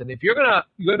up something, if you're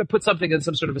going to put something in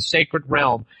some sort of a sacred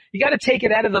realm, you got to take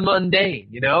it out of the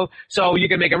mundane, So you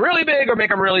can make them really big or make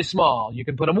them really small. You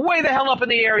can put them way the hell up in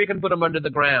the air. You can put them under the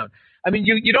ground. I mean,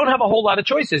 you don't have a whole lot of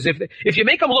choices. If you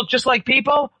make them look just like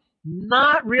people,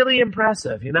 not really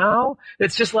impressive,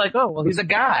 It's just like, oh, well, he's a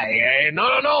guy.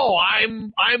 No,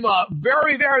 I'm a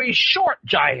very, very short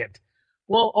giant.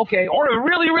 Well, okay, or a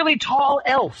really, really tall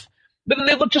elf. But then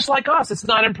they look just like us. It's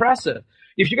not impressive.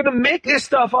 If you're going to make this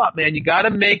stuff up, man, you got to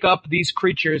make up these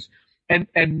creatures and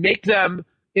make them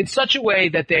in such a way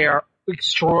that they are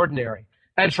extraordinary.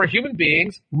 And for human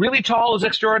beings, really tall is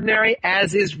extraordinary,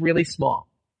 as is really small.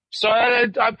 So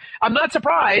I'm not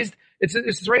surprised. It's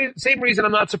the same reason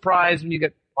I'm not surprised when you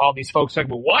get all these folks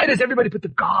talking about, why does everybody put the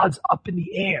gods up in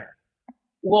the air?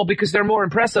 Well, because they're more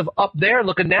impressive up there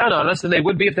looking down on us than they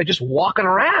would be if they're just walking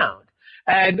around.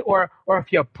 And or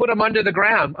if you put them under the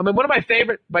ground. I mean, one of my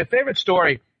favorite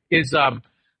story is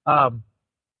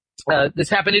this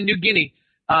happened in New Guinea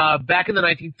back in the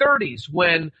 1930s,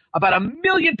 when about 1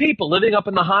 million people living up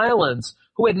in the highlands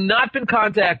who had not been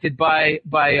contacted by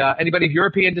anybody of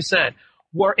European descent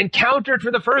were encountered for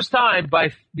the first time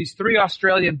by these 3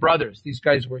 Australian brothers. These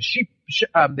guys were sheep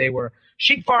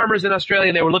farmers in Australia,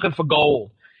 and they were looking for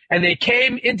gold. And they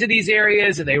came into these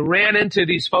areas, and they ran into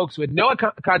these folks who had no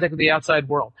contact with the outside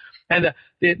world. And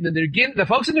the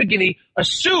folks in New Guinea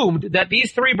assumed that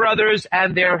these 3 brothers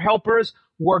and their helpers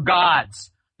were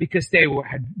gods, because they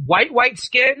had white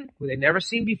skin, who they'd never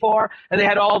seen before, and they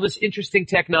had all this interesting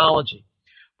technology.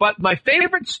 But my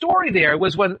favorite story there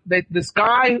was when this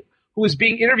guy who was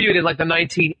being interviewed in like the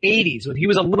 1980s, when he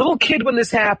was a little kid when this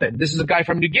happened. This is a guy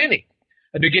from New Guinea,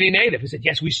 a New Guinea native, who said,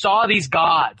 yes, we saw these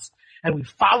gods, and we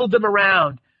followed them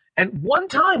around. And one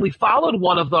time we followed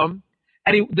one of them,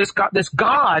 and this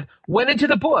god went into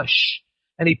the bush,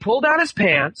 and he pulled down his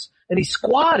pants, and he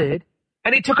squatted,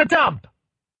 and he took a dump.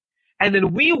 And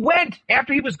then we went,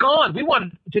 after he was gone, we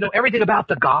wanted to know everything about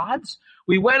the gods.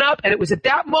 We went up, and it was at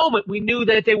that moment we knew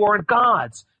that they weren't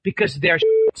gods, because their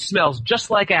smells just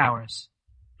like ours.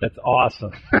 That's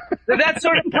awesome. That's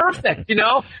sort of perfect,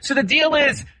 So the deal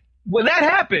is, when that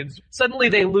happens, suddenly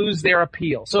they lose their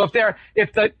appeal. So if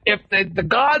the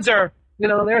gods are, they're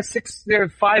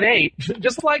 5'8",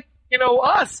 just like,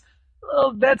 us,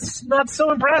 well, that's not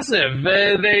so impressive.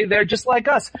 They're just like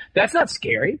us. That's not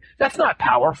scary. That's not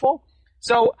powerful.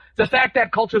 So the fact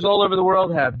that cultures all over the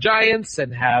world have giants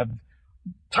and have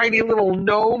tiny little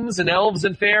gnomes and elves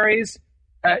and fairies,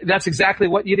 that's exactly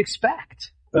what you'd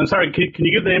expect. I'm sorry, can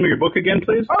you give the name of your book again,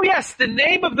 please? Oh, yes, the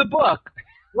name of the book.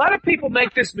 A lot of people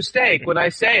make this mistake when I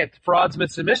say it, Frauds,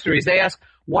 Myths, and Mysteries. They ask,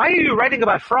 why are you writing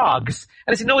about frogs?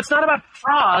 And I say, no, it's not about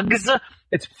frogs.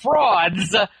 It's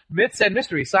frauds, myths, and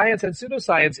mysteries, science and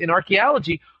pseudoscience in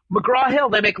archaeology. McGraw-Hill,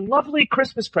 they make lovely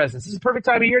Christmas presents. This is the perfect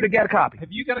time of year to get a copy.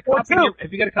 Have you got a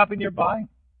copy nearby?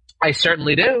 I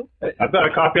certainly do. I've got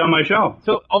a copy on my shelf.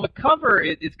 So on the cover,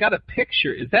 it's got a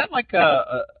picture. Is that like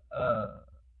a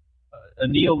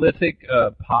Neolithic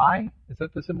pie? Is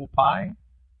that the symbol pi?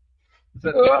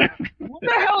 What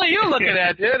the hell are you looking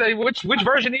at, dude? Which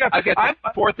version do you have? I got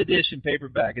the 4th edition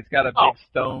paperback. It's got a big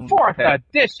stone. 4th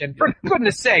edition? For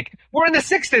goodness sake. We're in the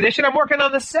 6th edition. I'm working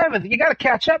on the 7th. You got to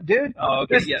catch up, dude. Oh,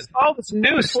 okay. Yes. All this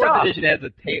new stuff. 4th edition has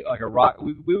like a rock.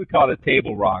 We would call it a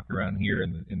table rock around here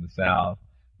in the South.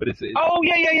 But it's oh,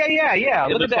 yeah.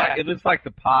 Look at that. It looks like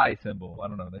the pi symbol. I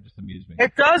don't know. That just amused me.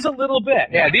 It does a little bit.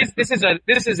 Yeah. This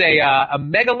is a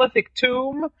megalithic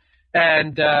tomb.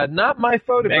 And not my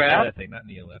photograph. Megalithic, not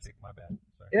Neolithic. My bad.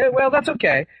 Sorry. Yeah, well, that's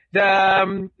okay.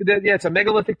 It's a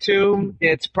megalithic tomb.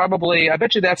 It's probably, I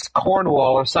bet you that's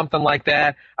Cornwall or something like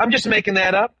that. I'm just making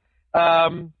that up.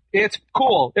 It's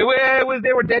cool. There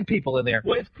were dead people in there.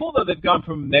 Well, it's cool though. They've gone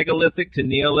from megalithic to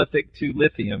Neolithic to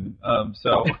lithium.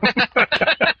 So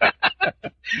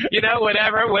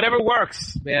whatever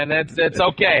works, man. That's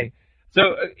okay.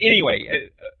 So anyway,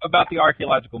 about the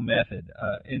archaeological method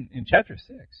in Chapter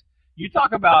 6. You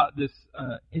talk about this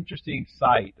interesting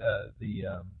site,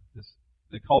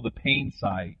 they call the Payne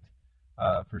site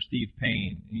for Steve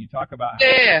Payne, and you talk about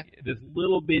how this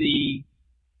little bitty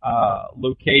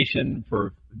location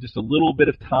for just a little bit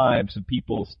of time. Some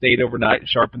people stayed overnight and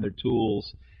sharpened their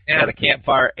tools, had a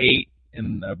campfire, ate,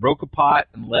 and broke a pot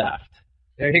and left.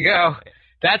 There you go.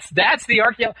 That's the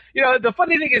archaeology. The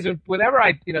funny thing is, whenever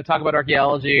I talk about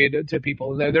archaeology to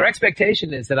people, their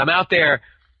expectation is that I'm out there,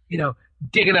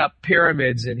 digging up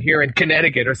pyramids here in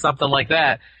Connecticut or something like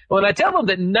that. When I tell them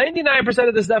that 99%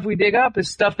 of the stuff we dig up is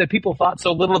stuff that people thought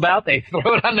so little about, they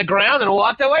throw it on the ground and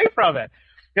walked away from it.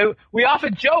 We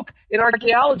often joke in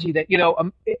archaeology that,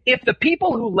 if the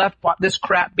people who left this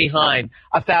crap behind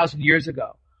 1,000 years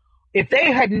ago, if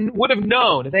they would have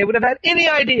known, if they would have had any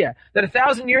idea that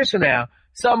 1,000 years from now,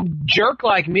 some jerk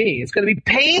like me is going to be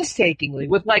painstakingly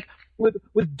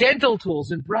with dental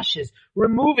tools and brushes,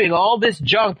 removing all this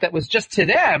junk that was just to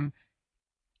them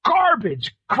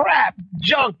garbage, crap,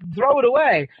 junk, throw it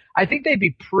away, I think they'd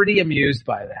be pretty amused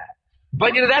by that.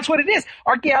 But, that's what it is.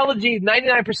 Archaeology,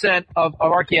 99% of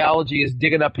archaeology is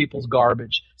digging up people's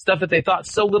garbage, stuff that they thought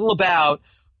so little about,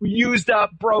 used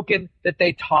up, broken, that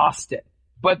they tossed it.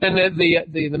 But then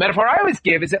the metaphor I always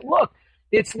give is that, look,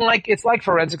 it's like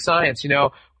forensic science,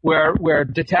 where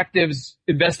detectives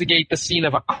investigate the scene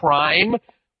of a crime.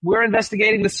 We're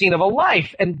investigating the scene of a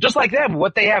life. And just like them,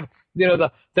 what they have,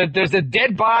 there's a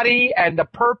dead body and the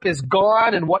perp is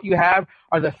gone, and what you have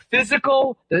are the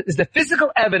physical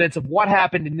evidence of what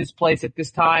happened in this place at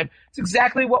this time. It's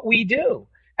exactly what we do.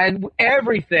 And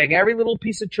everything, every little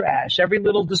piece of trash, every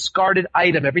little discarded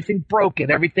item, everything broken,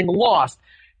 everything lost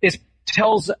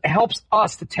helps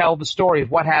us to tell the story of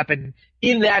what happened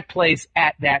in that place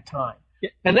at that time.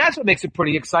 And that's what makes it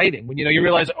pretty exciting when, you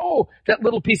realize, that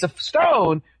little piece of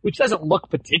stone, which doesn't look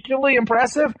particularly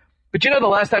impressive, but the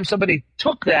last time somebody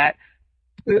touched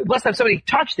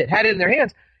it, had it in their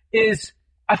hands, is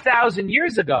 1,000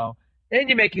 years ago. And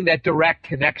you're making that direct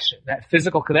connection, that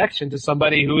physical connection to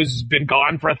somebody who's been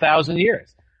gone for 1,000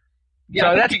 years. Yeah,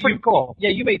 so that's pretty cool. Yeah,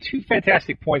 you made two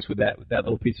fantastic points with that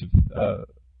little piece of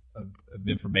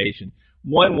information.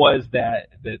 One was that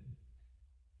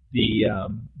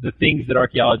the things that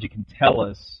archaeology can tell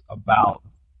us about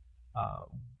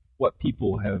what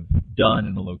people have done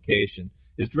in a location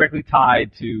is directly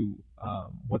tied to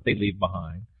what they leave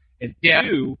behind. And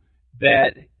two,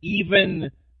 that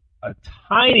even a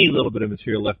tiny little bit of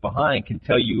material left behind can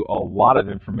tell you a lot of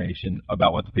information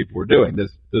about what the people were doing.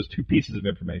 Those two pieces of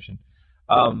information.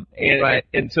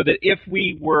 And so that if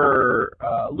we were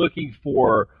looking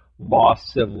for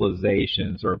lost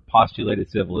civilizations or postulated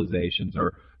civilizations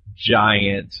or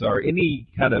giants or any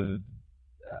kind of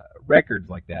records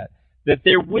like that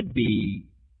there would be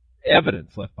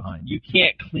evidence left behind. You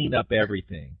can't clean up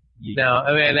everything.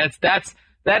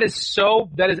 That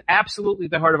is absolutely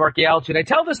the heart of archaeology. And I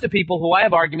tell this to people who I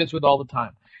have arguments with all the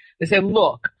time. They say,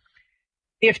 look,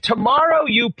 if tomorrow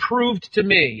you proved to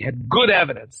me, had good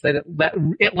evidence that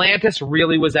Atlantis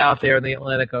really was out there in the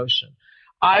Atlantic Ocean,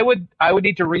 I would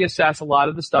need to reassess a lot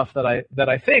of the stuff that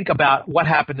I think about what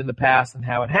happened in the past and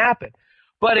how it happened.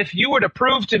 But if you were to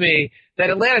prove to me that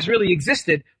Atlantis really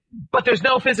existed, but there's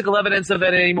no physical evidence of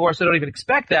it anymore, so don't even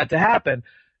expect that to happen,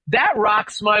 that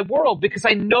rocks my world, because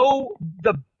I know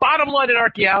the bottom line in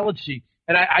archaeology.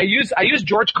 And I use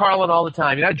George Carlin all the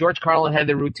time. George Carlin had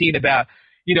the routine about,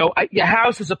 your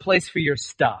house is a place for your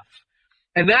stuff.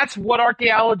 And that's what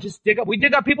archaeologists dig up. We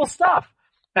dig up people's stuff.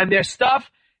 And their stuff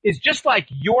is just like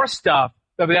your stuff.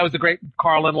 I mean, that was the great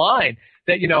Carlin line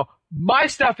that, my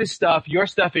stuff is stuff, your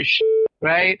stuff is shit,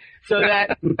 right? So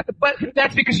but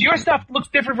that's because your stuff looks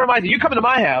different from mine. You come into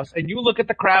my house and you look at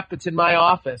the crap that's in my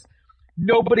office.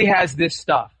 Nobody has this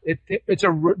stuff. It's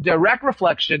a direct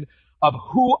reflection of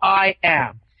who I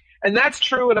am. And that's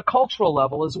true at a cultural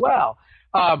level as well.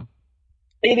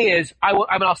 It is,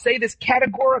 I'll say this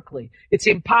categorically, it's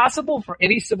impossible for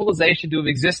any civilization to have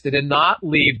existed and not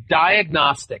leave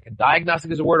diagnostic, and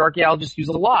diagnostic is a word archaeologists use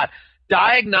a lot,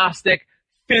 diagnostic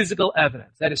physical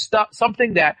evidence. That is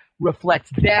something that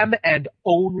reflects them and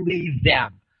only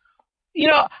them.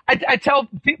 I tell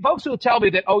folks who will tell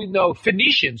me that,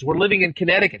 Phoenicians were living in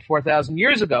Connecticut 4,000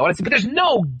 years ago. And I said, but there's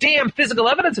no damn physical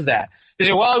evidence of that. They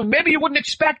say, well, maybe you wouldn't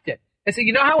expect it. I say,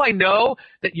 how I know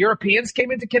that Europeans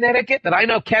came into Connecticut? That I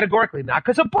know categorically, not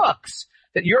because of books,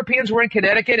 that Europeans were in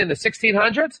Connecticut in the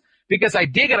 1600s? Because I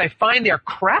dig and I find their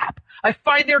crap. I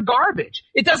find their garbage.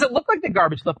 It doesn't look like the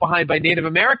garbage left behind by Native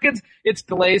Americans. It's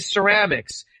glazed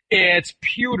ceramics. It's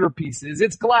pewter pieces.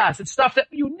 It's glass. It's stuff that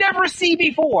you never see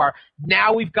before.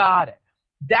 Now we've got it.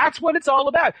 That's what it's all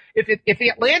about. If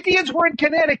the Atlanteans were in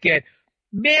Connecticut,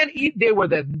 man, they were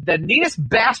the neatest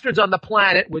bastards on the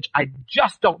planet, which I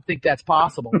just don't think that's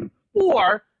possible.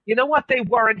 Or, you know what? They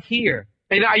weren't here.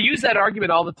 And I use that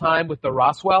argument all the time with the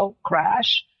Roswell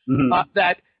crash,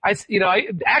 that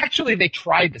Actually, they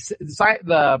tried this.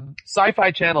 The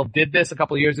Sci-Fi Channel did this a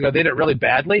couple of years ago. They did it really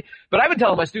badly. But I've been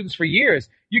telling my students for years,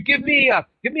 you give me a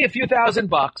few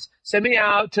 $1,000, send me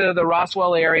out to the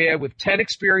Roswell area with 10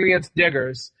 experienced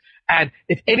diggers, and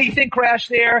if anything crashed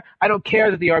there, I don't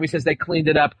care that the Army says they cleaned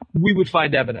it up. We would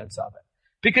find evidence of it.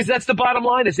 Because that's the bottom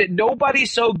line, is that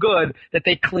nobody's so good that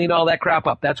they clean all that crap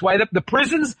up. That's why the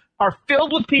prisons are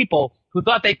filled with people who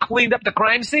thought they cleaned up the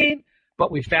crime scene,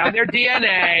 but we found their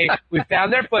DNA, we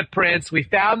found their footprints, we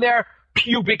found their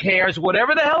pubic hairs,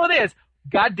 whatever the hell it is.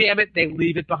 God damn it, they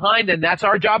leave it behind, and that's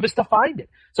our job, is to find it.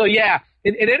 So yeah,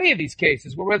 in any of these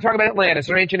cases, when we're talking about Atlantis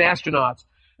or ancient astronauts,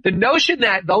 the notion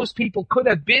that those people could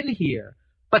have been here,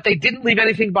 but they didn't leave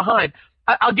anything behind.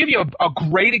 I'll give you a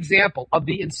great example of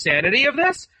the insanity of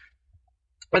this.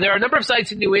 And there are a number of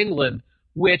sites in New England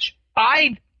which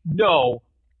I know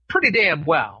pretty damn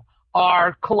well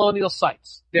are colonial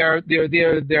sites. They're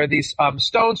these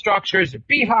stone structures, they're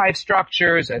beehive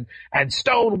structures, and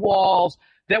stone walls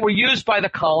that were used by the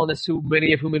colonists,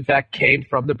 many of whom in fact came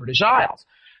from the British Isles.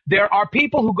 There are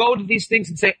people who go to these things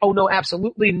and say, oh, no,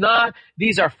 absolutely not.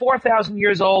 These are 4,000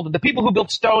 years old. And the people who built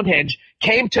Stonehenge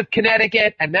came to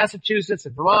Connecticut and Massachusetts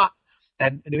and Vermont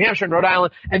and New Hampshire and Rhode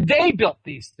Island, and they built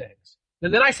these things.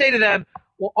 And then I say to them,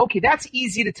 well, okay, that's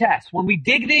easy to test. When we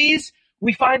dig these,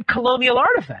 we find colonial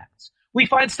artifacts. We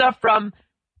find stuff from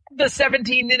the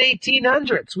 17 and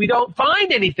 1800s. We don't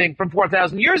find anything from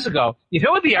 4,000 years ago. You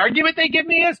know what the argument they give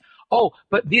me is? Oh,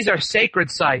 but these are sacred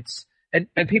sites.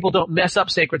 And people don't mess up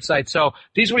sacred sites. So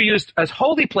these were used as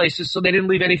holy places, so they didn't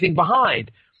leave anything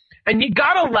behind. And you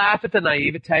gotta laugh at the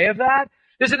naivete of that.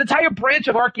 There's an entire branch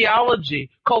of archaeology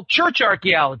called church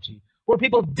archaeology, where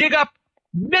people dig up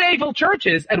medieval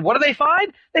churches, and what do they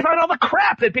find? They find all the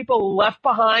crap that people left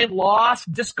behind, lost,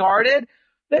 discarded.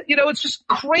 That, it's just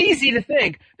crazy to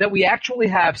think that we actually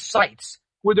have sites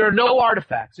where there are no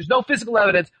artifacts, there's no physical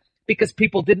evidence, because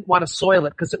people didn't want to soil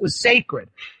it because it was sacred.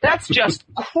 That's just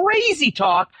crazy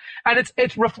talk, and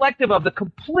it's reflective of the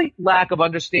complete lack of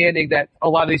understanding that a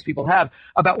lot of these people have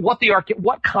about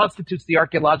what constitutes the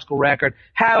archaeological record,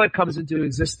 how it comes into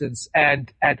existence,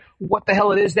 and what the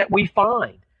hell it is that we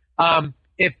find.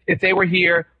 If they were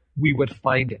here, we would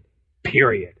find it.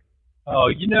 Period. Oh,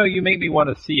 you make me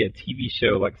want to see a TV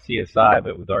show like CSI,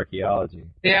 but with archaeology.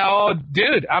 Yeah, oh,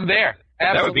 dude, I'm there.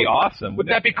 Absolutely. That would be awesome. Would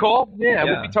that be cool? Yeah, it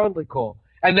would be totally cool.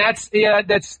 And there's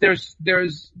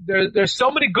so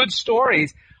many good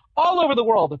stories all over the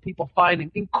world of people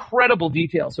finding incredible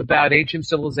details about ancient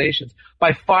civilizations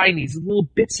by finding these little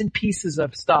bits and pieces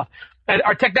of stuff. And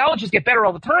our technologies get better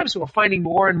all the time, so we're finding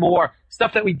more and more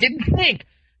stuff that we didn't think.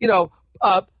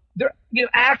 They're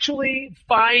actually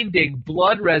finding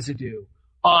blood residue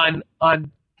on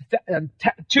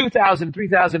 2,000,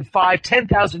 3,000, 5,000,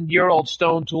 10,000-year-old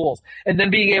stone tools, and then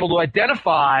being able to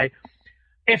identify,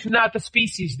 if not the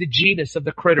species, the genus of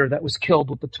the critter that was killed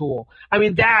with the tool. I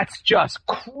mean, that's just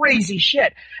crazy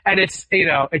shit, and it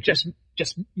just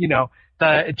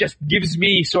gives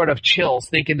me sort of chills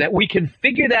thinking that we can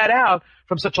figure that out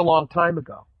from such a long time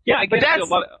ago. Yeah, I guess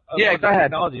go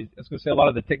ahead. I was going to say a lot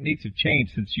of the techniques have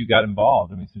changed since you got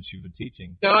involved. I mean, since you've been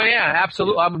teaching. Oh yeah,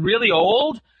 absolutely. I'm really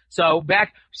old. So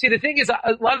the thing is,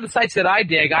 a lot of the sites that I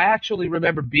dig, I actually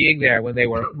remember being there when they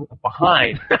were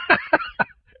behind.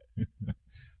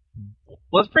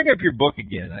 Let's bring up your book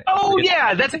again.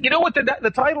 That's it. You know what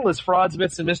the title is? Frauds,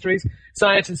 Myths, and Mysteries: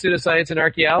 Science and Pseudoscience in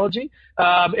Archaeology.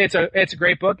 It's a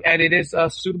great book, and it is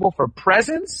suitable for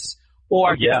presents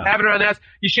or have it around the house.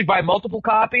 You should buy multiple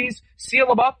copies, seal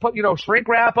them up, shrink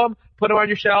wrap them, put them on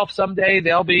your shelf. Someday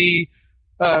they'll be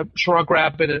shrunk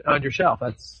wrapped on your shelf.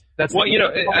 That's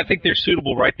I think they're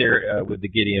suitable right there with the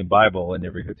Gideon Bible in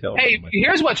every hotel. Hey,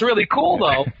 here's what's really cool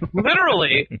though.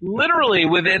 literally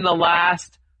within the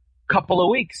last couple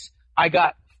of weeks, I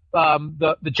got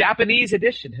the Japanese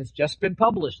edition has just been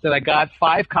published, and I got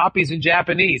 5 copies in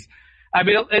Japanese. I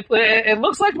mean, it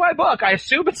looks like my book. I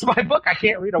assume it's my book. I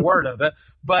can't read a word of it,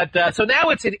 but so now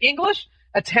it's in English,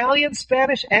 Italian,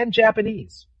 Spanish, and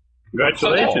Japanese.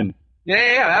 Congratulations!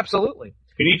 Yeah, absolutely.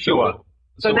 Konnichiwa.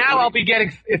 So now I'll be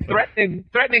getting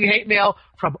threatening hate mail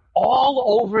from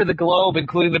all over the globe,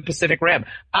 including the Pacific Rim.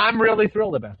 I'm really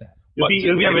thrilled about that. You'll be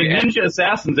having ninja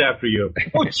assassins after you.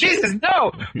 Oh, Jesus,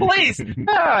 no! Please!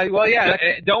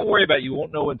 Don't worry about it. You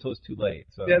won't know until it's too late.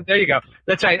 So. Yeah, there you go.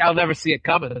 That's right. I'll never see it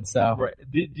coming. So. Right.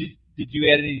 Did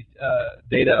you add any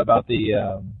data about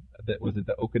the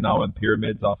Okinawan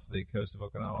pyramids off the coast of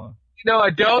Okinawa? No, I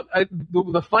don't.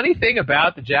 The funny thing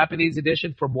about the Japanese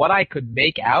edition, from what I could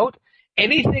make out,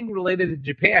 anything related to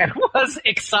Japan was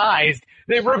excised.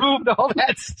 They removed all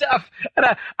that stuff. And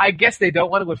I guess they don't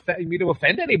want me to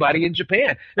offend anybody in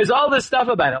Japan. There's all this stuff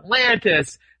about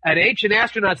Atlantis and ancient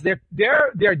astronauts.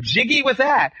 They're jiggy with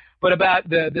that. But about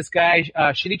this guy,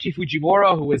 Shinichi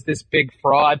Fujimura, who was this big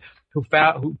fraud who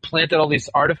planted all these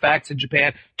artifacts in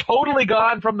Japan, totally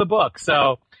gone from the book.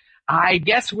 So I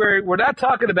guess we're not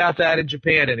talking about that in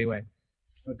Japan anyway.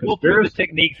 Well, through the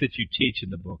techniques that you teach in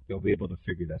the book, they'll be able to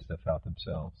figure that stuff out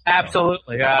themselves.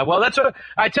 Absolutely. Well, that's what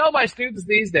I tell my students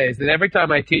these days, that every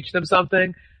time I teach them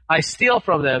something, I steal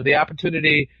from them the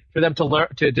opportunity for them to learn,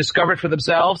 to discover it for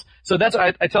themselves. So that's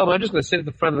what I tell them. I'm just going to sit at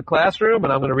the front of the classroom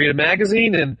and I'm going to read a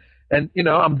magazine and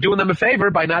I'm doing them a favor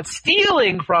by not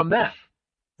stealing from them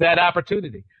that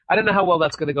opportunity. I don't know how well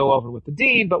that's going to go over with the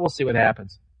dean, but we'll see what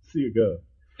happens. See you go.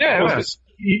 Yeah. Well,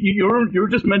 you were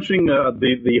just mentioning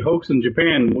the hoax in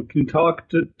Japan. Can you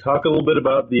talk a little bit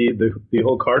about the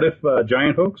whole Cardiff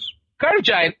giant hoax? Cardiff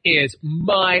giant is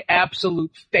my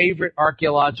absolute favorite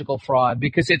archaeological fraud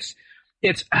because it's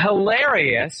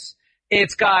hilarious.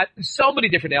 It's got so many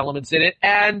different elements in it,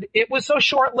 and it was so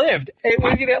short-lived.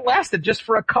 It lasted just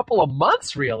for a couple of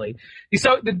months, really.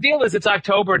 So the deal is, it's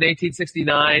October in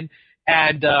 1869,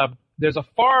 and there's a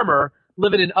farmer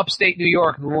living in upstate New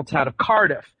York in the little town of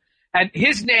Cardiff. And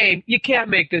his name, you can't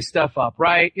make this stuff up,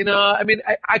 right?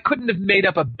 I couldn't have made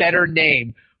up a better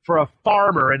name for a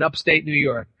farmer in upstate New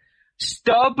York.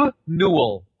 Stub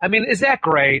Newell. Is that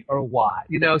great or what?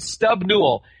 Stub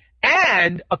Newell.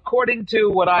 And according to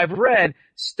what I've read,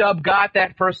 Stubb got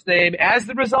that first name as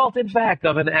the result, in fact,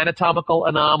 of an anatomical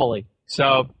anomaly.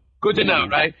 So good to know,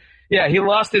 right? Yeah, he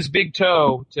lost his big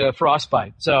toe to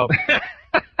frostbite. So that's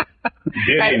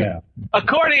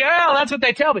what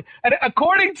they tell me. And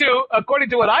according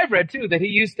to what I've read too, that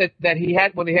he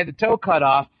had when he had the toe cut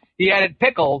off, he had it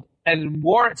pickled and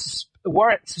wore it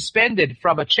suspended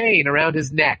from a chain around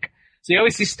his neck. So you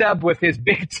always see Stubb with his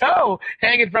big toe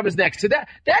hanging from his neck. So that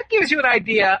gives you an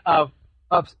idea of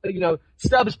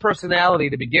Stubb's personality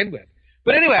to begin with.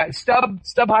 But anyway, Stubb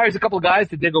hires a couple of guys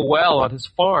to dig a well on his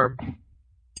farm.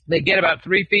 They get about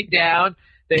 3 feet down.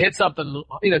 They hit something,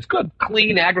 it's good,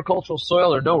 clean agricultural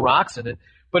soil or no rocks in it.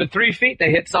 But at 3 feet, they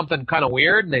hit something kind of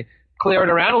weird, and they clear it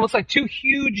around. It looks like 2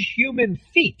 huge human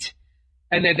feet.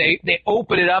 And then they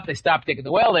open it up. They stop digging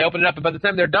the well. They open it up. And by the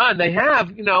time they're done, they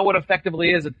have, what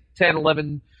effectively is a 10,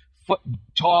 11-foot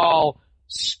tall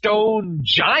stone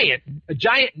giant, a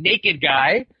giant naked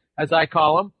guy, as I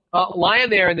call him, lying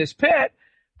there in this pit.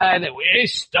 And hey,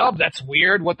 Stubb, that's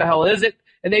weird. What the hell is it?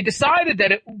 And they decided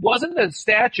that it wasn't a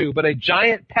statue, but a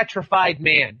giant petrified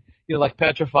man, like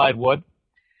petrified wood.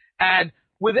 And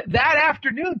with that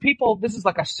afternoon, this is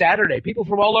like a Saturday, people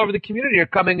from all over the community are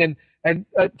coming and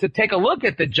to take a look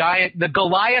at the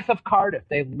Goliath of Cardiff.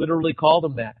 They literally called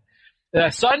him that.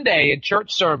 Sunday in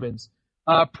church sermons,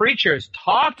 preachers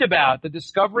talked about the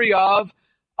discovery of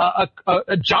a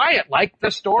giant, like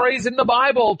the stories in the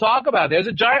Bible talk about. There's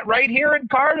a giant right here in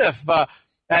Cardiff.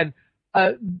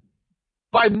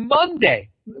 By Monday,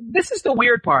 this is the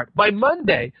weird part. By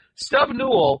Monday, Stubb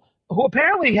Newell, who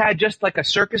apparently had just like a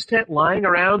circus tent lying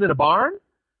around in a barn,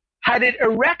 had it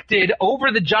erected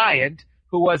over the giant,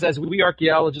 who was, as we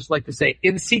archaeologists like to say,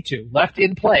 in situ, left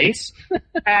in place,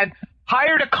 and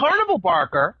hired a carnival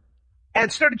barker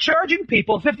and started charging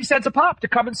people 50 cents a pop to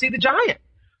come and see the giant.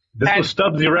 This was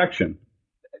Stubb's erection.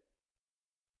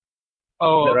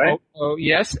 Oh, right? oh,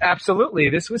 yes, absolutely.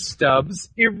 This was Stubb's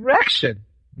erection.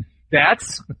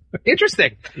 That's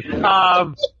interesting.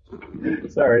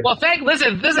 Sorry. Well, thank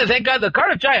God the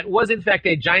Cardiff giant was in fact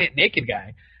a giant naked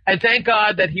guy. And thank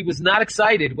God that he was not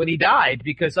excited when he died,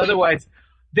 because otherwise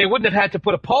they wouldn't have had to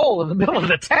put a pole in the middle of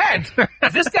the tent.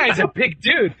 This guy's a big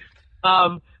dude.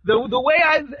 The way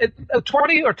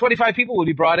 20 or 25 people would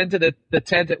be brought into the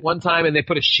tent at one time, and they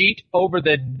put a sheet over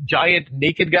the giant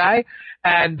naked guy,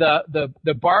 and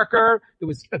the barker, there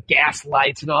was gas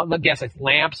lights and all, not gas lights,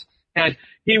 lamps, and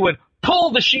he would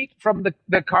pull the sheet from the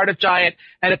Cardiff giant,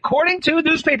 and according to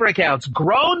newspaper accounts,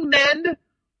 grown men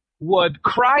would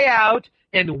cry out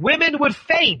and women would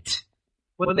faint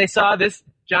when they saw this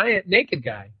giant naked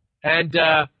guy. And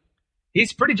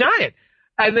he's pretty giant.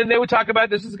 And then they would talk about,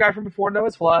 this is a guy from before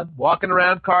Noah's flood, walking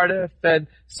around Cardiff, and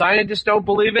scientists don't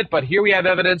believe it, but here we have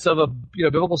evidence of a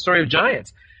biblical story of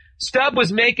giants. Stubb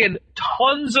was making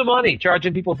tons of money,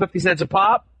 charging people 50 cents a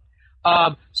pop.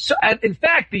 And in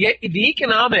fact, the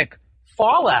economic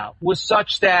fallout was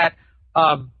such that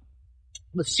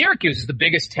Syracuse is the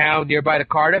biggest town nearby to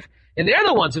Cardiff, and they're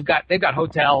the ones they've got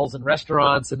hotels and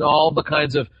restaurants and all the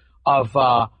kinds of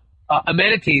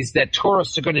amenities that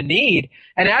tourists are going to need.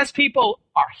 And as people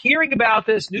are hearing about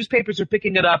this, newspapers are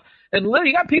picking it up, and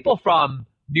you got people from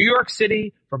New York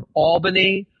City, from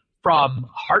Albany, from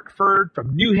Hartford,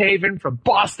 from New Haven, from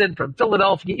Boston, from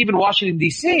Philadelphia, even Washington,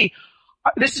 D.C.,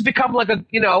 this has become like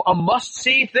a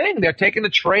must-see thing. They're taking the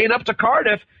train up to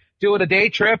Cardiff, doing a day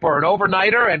trip or an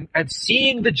overnighter and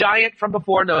seeing the giant from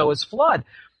before Noah's flood.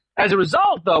 As a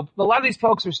result, though, a lot of these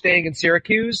folks are staying in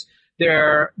Syracuse.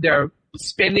 They're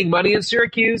spending money in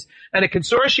Syracuse, and a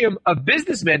consortium of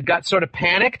businessmen got sort of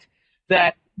panicked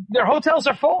that their hotels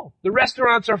are full. The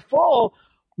restaurants are full.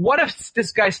 What if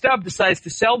this guy Stubb decides to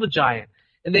sell the giant?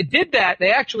 And they did that.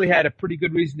 They actually had a pretty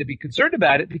good reason to be concerned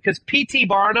about it because P.T.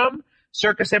 Barnum,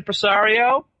 circus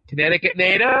impresario, Connecticut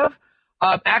native,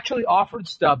 actually offered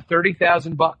Stubb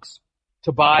 $30,000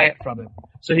 to buy it from him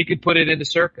so he could put it in the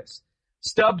circus.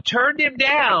 Stubb turned him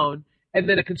down, and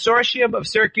then a consortium of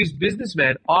Syracuse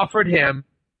businessmen offered him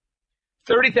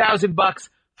 $30,000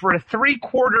 for a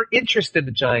 3/4 interest in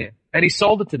the giant, and he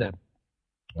sold it to them.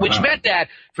 Wow. Which meant that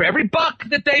for every buck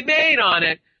that they made on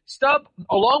it, Stubb,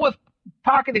 along with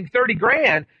pocketing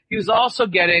 $30,000, he was also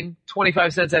getting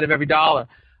 25 cents out of every dollar.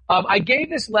 I gave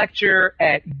this lecture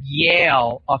at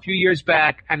Yale a few years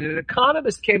back, and an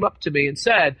economist came up to me and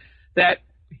said that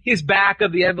his back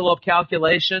of the envelope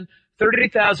calculation,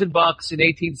 $30,000 in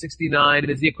 1869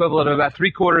 is the equivalent of about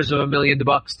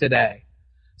 $750,000 today.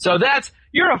 So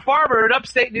you're a farmer in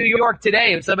upstate New York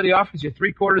today, and somebody offers you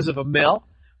 $750,000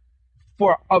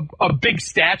 for a big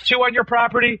statue on your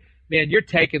property. Man, you're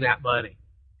taking that money.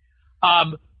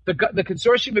 The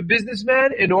consortium of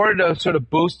businessmen, in order to sort of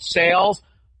boost sales,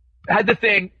 had the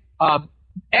thing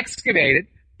excavated,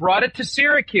 brought it to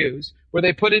Syracuse, where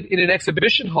they put it in an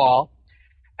exhibition hall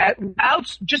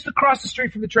out just across the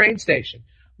street from the train station.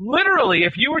 Literally,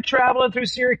 if you were traveling through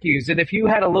Syracuse and if you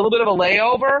had a little bit of a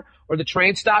layover or the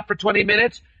train stopped for 20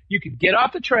 minutes, you could get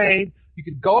off the train, you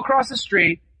could go across the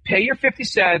street, pay your 50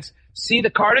 cents, see the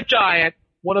Cardiff Giant,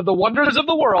 one of the wonders of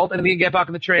the world, and then get back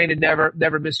on the train and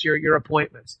never miss your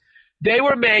appointments. They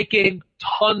were making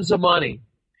tons of money.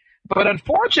 But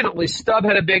unfortunately, Stubb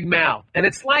had a big mouth, and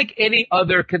it's like any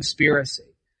other conspiracy.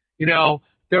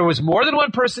 There was more than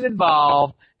one person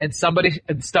involved, and Stubb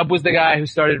was the guy who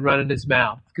started running his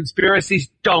mouth. Conspiracies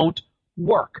don't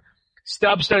work.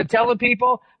 Stubb started telling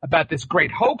people about this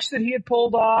great hoax that he had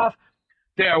pulled off.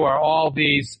 There were all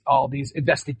these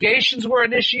investigations were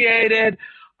initiated,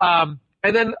 and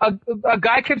then a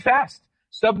guy confessed.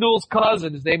 Stubb Newell's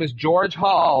cousin, his name is George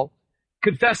Hull,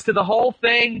 confessed to the whole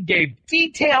thing, gave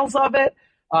details of it.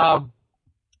 But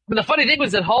the funny thing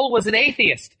was that Hull was an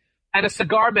atheist and a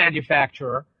cigar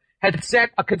manufacturer, had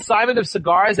sent a consignment of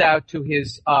cigars out to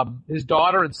his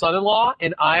daughter and son-in-law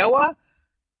in Iowa,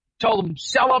 told them,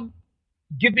 sell them,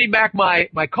 give me back my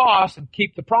costs and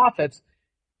keep the profits.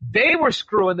 They were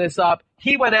screwing this up.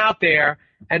 He went out there,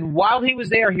 and while he was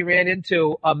there, he ran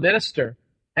into a minister,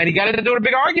 and he got into a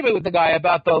big argument with the guy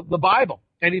about the Bible.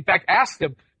 And in fact asked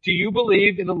him, do you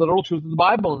believe in the literal truth of the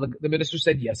Bible? And the minister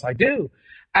said, yes, I do.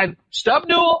 And George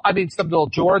Hull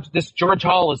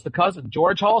is the cousin.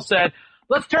 George Hull said,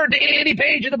 let's turn to any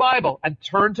page of the Bible, and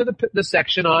turned to the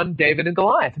section on David and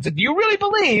Goliath and said, do you really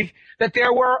believe that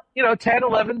there were, 10,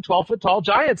 11, 12-foot tall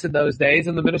giants in those days?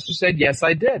 And the minister said, yes,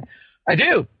 I did. I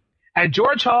do. And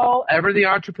George Hull, ever the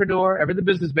entrepreneur, ever the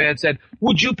businessman, said,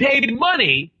 would you pay me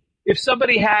money if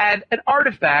somebody had an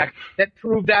artifact that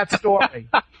proved that story?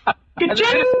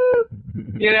 Ka-ching!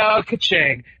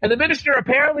 Ka-ching. And the minister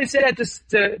apparently said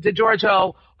to George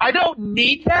Hull, I don't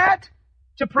need that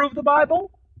to prove the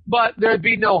Bible, but there'd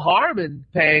be no harm in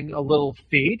paying a little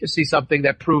fee to see something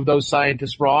that proved those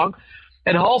scientists wrong.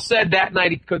 And Hull said that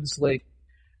night he couldn't sleep.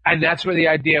 And that's where the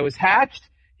idea was hatched.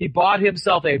 He bought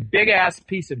himself a big-ass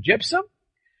piece of gypsum,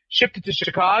 shipped it to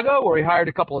Chicago, where he hired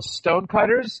a couple of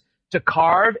stonecutters to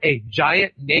carve a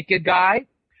giant naked guy.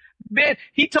 Man,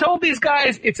 he told these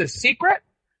guys, it's a secret.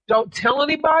 Don't tell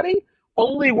anybody.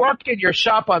 Only work in your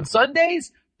shop on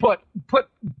Sundays. Put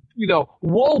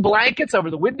wool blankets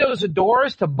over the windows and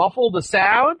doors to muffle the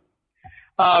sound.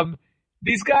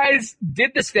 These guys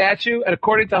did the statue, and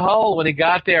according to Hull, when he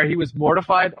got there, he was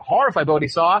horrified by what he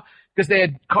saw, because they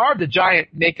had carved a giant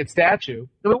naked statue.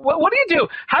 I mean, what do you do?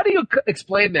 How do you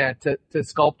explain that to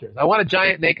sculptors? I want a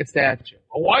giant naked statue.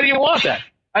 Well, why do you want that?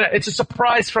 It's a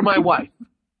surprise for my wife.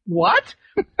 What?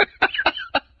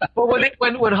 But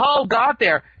when Hull got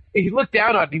there, he looked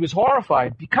down on it. He was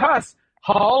horrified because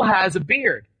Hull has a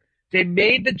beard. They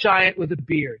made the giant with a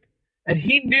beard. And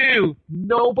he knew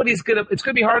it's going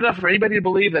to be hard enough for anybody to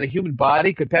believe that a human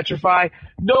body could petrify.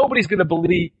 Nobody's going to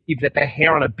believe that the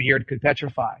hair on a beard could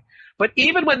petrify. But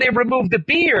even when they removed the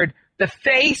beard, the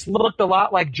face looked a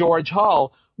lot like George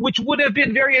Hull, which would have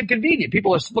been very inconvenient.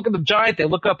 People are looking at the giant. They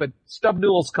look up at Stub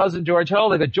Newell's cousin, George Hull.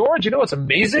 They go, George, you know what's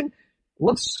amazing?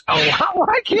 Looks a lot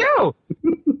like you.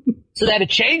 So they had to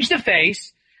change the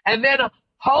face. And then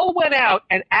Hull went out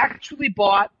and actually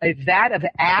bought a vat of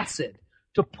acid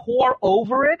to pour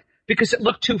over it because it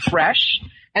looked too fresh.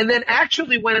 And then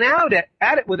actually went out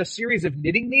at it with a series of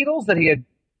knitting needles that he had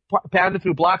pounded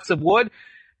through blocks of wood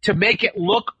to make it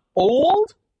look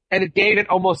old. And it gave it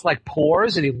almost like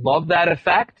pores, and he loved that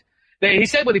effect. He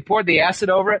said when he poured the acid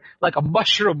over it, like a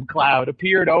mushroom cloud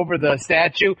appeared over the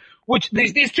statue, which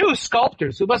these two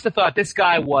sculptors who must have thought this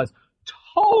guy was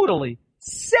totally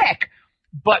sick.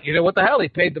 But you know what the hell? He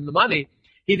paid them the money.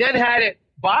 He then had it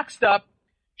boxed up,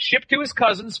 shipped to his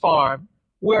cousin's farm,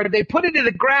 where they put it in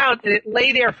the ground, and it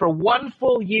lay there for 1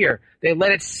 full year. They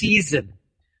let it season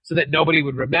so that nobody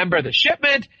would remember the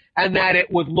shipment and that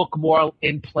it would look more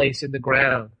in place in the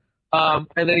ground. And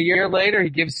then a year later, he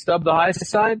gives Stubb the high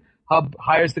sign. Hub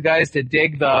hires the guys to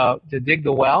dig the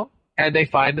well, and they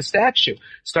find the statue.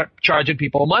 Start charging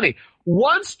people money.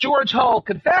 Once George Hull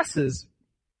confesses,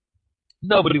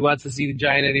 nobody wants to see the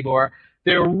giant anymore.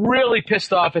 They're really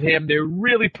pissed off at him. They're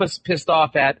really pissed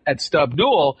off at Stub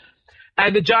Newell.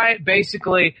 And the giant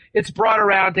basically, it's brought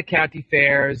around to county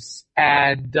fairs,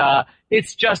 and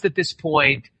it's just at this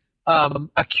point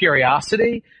a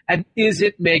curiosity, and is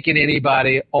it making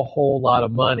anybody a whole lot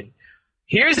of money?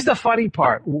 Here's the funny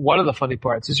part. One of the funny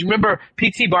parts is, you remember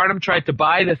P.T. Barnum tried to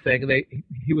buy the thing, and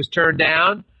he was turned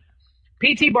down?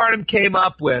 P.T. Barnum came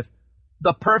up with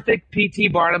the perfect P.T.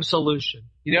 Barnum solution.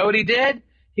 You know what he did?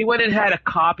 He went and had a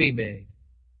copy made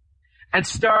and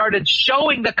started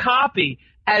showing the copy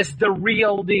as the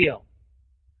real deal.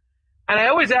 And I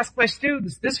always ask my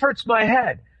students, this hurts my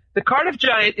head. The Cardiff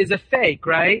Giant is a fake,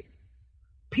 right?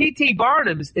 P.T.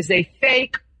 Barnum's is a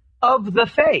fake of the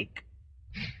fake.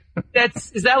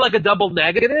 Is that like a double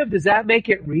negative? Does that make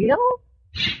it real?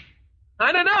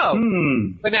 I don't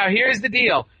know. But now here's the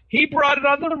deal. He brought it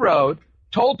on the road,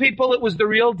 told people it was the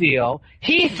real deal.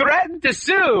 He threatened to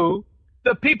sue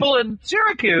the people in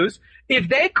Syracuse if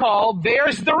they call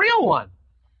theirs the real one.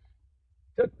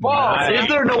 Is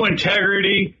there no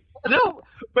integrity? No.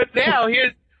 But now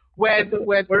here's when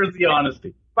where's the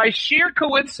honesty? By sheer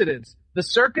coincidence, the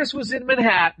circus was in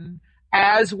Manhattan,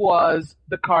 as was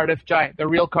the Cardiff Giant, the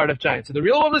real Cardiff Giant. So the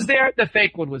real one was there, the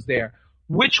fake one was there.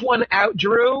 Which one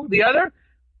outdrew the other?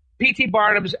 P.T.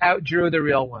 Barnum's outdrew the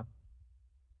real one.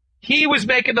 He was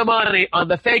making the money on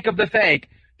the fake of the fake.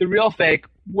 The real fake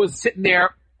was sitting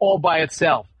there all by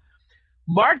itself.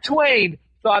 Mark Twain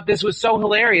thought this was so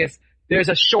hilarious. There's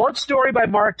a short story by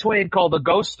Mark Twain called The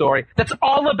Ghost Story that's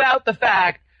all about the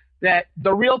fact that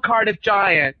the real Cardiff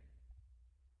Giant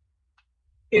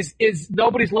is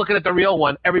nobody's looking at the real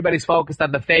one. Everybody's focused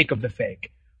on the fake of the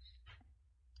fake.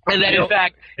 And then, in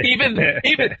fact, even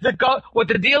what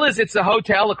the deal is, it's a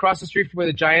hotel across the street from where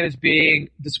the giant is being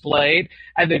displayed,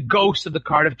 and the ghost of the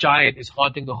Cardiff Giant is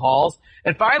haunting the halls.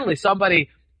 And finally, somebody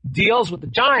deals with the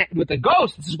giant, with the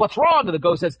ghost. This is what's wrong. And the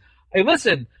ghost says, hey,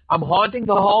 listen, I'm haunting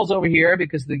the halls over here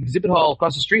because the exhibit hall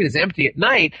across the street is empty at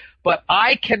night, but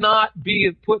I cannot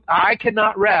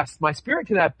rest. My spirit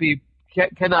cannot be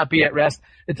at rest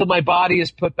until my body is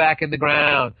put back in the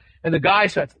ground. And the guy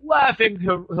starts laughing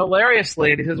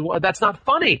hilariously, and he says, well, that's not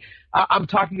funny. I'm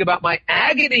talking about my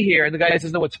agony here. And the guy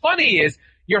says, no, what's funny is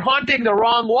you're haunting the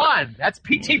wrong one. That's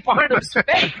P.T. Barnum's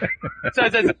fake. So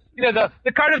it says,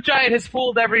 the Cardiff Giant has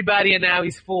fooled everybody, and now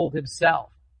he's fooled himself.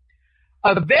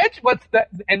 And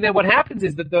then what happens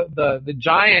is that the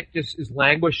giant just is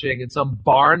languishing in some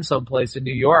barn someplace in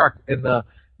New York in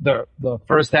the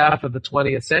first half of the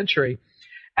 20th century.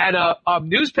 And a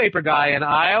newspaper guy in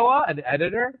Iowa, an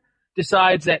editor,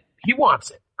 decides that he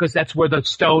wants it because that's where the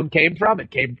stone came from.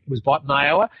 It was bought in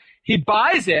Iowa. He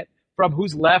buys it from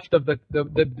who's left of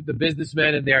the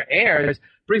businessmen and their heirs,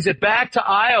 brings it back to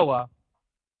Iowa.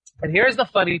 And here's the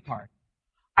funny part.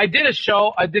 I did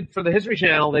for the History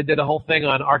Channel, they did a whole thing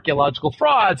on archaeological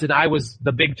frauds, and I was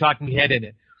the big talking head in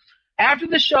it. After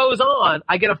the show's on,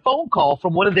 I get a phone call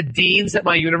from one of the deans at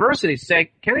my university saying,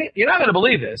 Kenny, you're not going to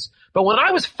believe this, but when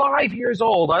I was 5 years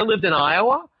old, I lived in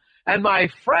Iowa, and my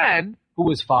friend, who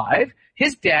was 5,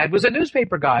 his dad was a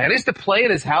newspaper guy, and I used to play in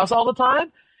his house all the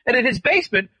time, and in his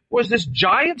basement was this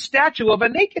giant statue of a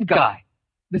naked guy.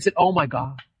 They said, oh my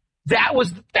God,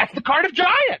 that's the Cardiff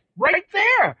Giant right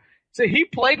there. So he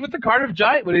played with the Cardiff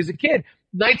Giant when he was a kid.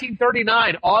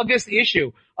 1939, August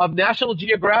issue of National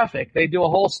Geographic. They do a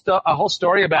whole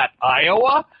story about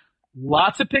Iowa,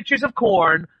 lots of pictures of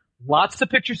corn, lots of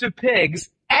pictures of pigs,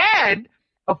 and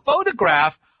a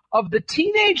photograph of the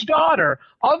teenage daughter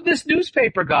of this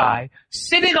newspaper guy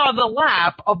sitting on the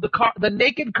lap of the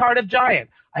naked Cardiff giant.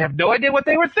 I have no idea what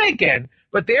they were thinking,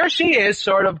 but there she is,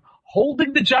 sort of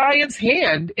holding the giant's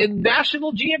hand in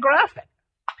National Geographic.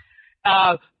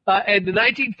 In the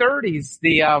 1930s,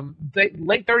 the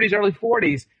late 30s, early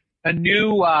 40s, a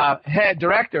new head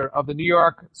director of the New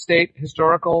York State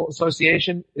Historical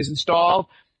Association is installed.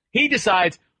 He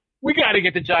decides, we got to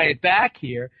get the giant back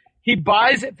here. He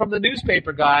buys it from the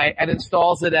newspaper guy and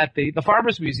installs it at the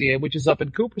Farmers Museum, which is up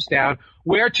in Cooperstown,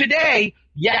 where today,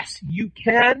 yes, you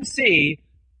can see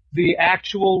the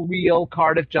actual real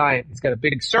Cardiff giant. He's got a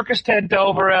big circus tent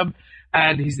over him,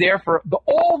 and he's there for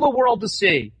all the world to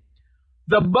see.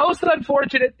 The most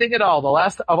unfortunate thing at all, the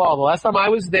last time I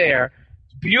was there,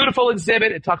 beautiful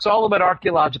exhibit. It talks all about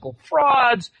archaeological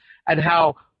frauds and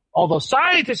how, although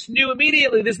scientists knew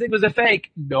immediately this thing was a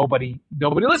fake, nobody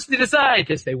listened to the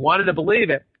scientists. They wanted to believe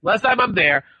it. Last time I'm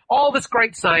there, all this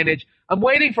great signage. I'm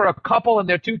waiting for a couple and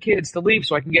their 2 kids to leave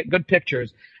so I can get good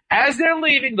pictures. As they're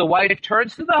leaving, the wife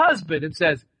turns to the husband and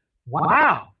says,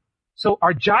 wow, so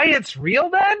are giants real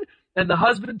then? And the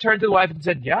husband turned to the wife and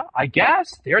said, yeah, I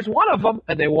guess. There's one of them.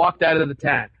 And they walked out of the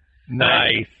tent.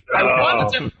 Nice.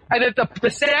 And the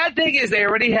sad thing is they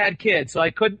already had kids, so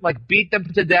I couldn't beat them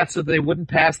to death so they wouldn't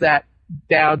pass that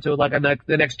down to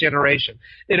the next generation.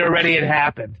 It already had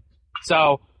happened.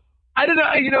 So I don't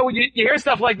know. When you hear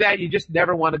stuff like that, you just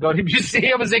never want to go to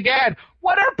museums again.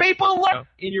 What are people like?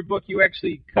 In your book, you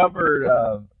actually covered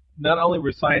not only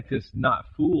were scientists not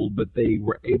fooled, but they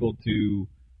were able to,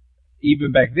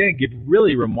 even back then, give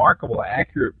really remarkable,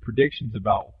 accurate predictions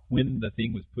about when the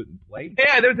thing was put in place.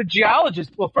 Yeah, there's a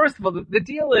geologist. Well, first of all, the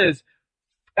deal is,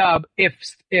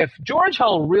 if George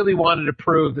Hull really wanted to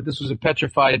prove that this was a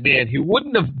petrified man, he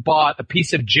wouldn't have bought a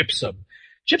piece of gypsum.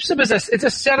 Gypsum is it's a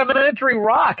sedimentary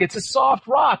rock. It's a soft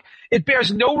rock. It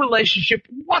bears no relationship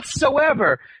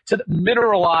whatsoever to the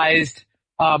mineralized,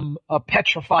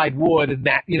 petrified wood and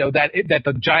that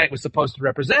the giant was supposed to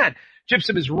represent.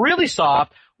 Gypsum is really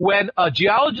soft. When a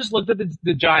geologist looked at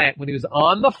the giant when he was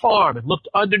on the farm and looked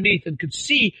underneath and could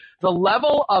see the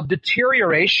level of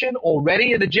deterioration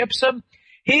already in the gypsum,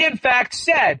 he in fact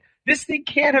said, this thing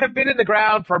can't have been in the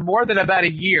ground for more than about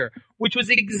a year, which was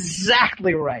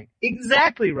exactly right.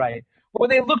 Exactly right.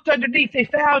 When they looked underneath,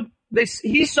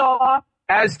 he saw,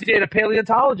 as did a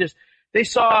paleontologist, they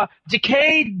saw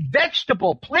decayed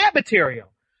vegetable plant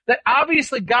material that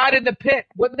obviously got in the pit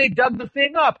when they dug the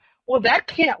thing up. Well, that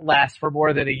can't last for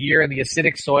more than a year in the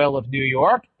acidic soil of New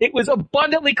York. It was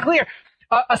abundantly clear.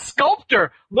 A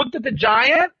sculptor looked at the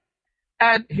giant,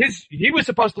 and he was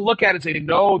supposed to look at it and say,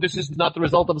 no, this is not the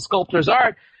result of a sculptor's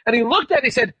art. And he looked at it and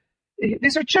he said,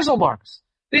 these are chisel marks.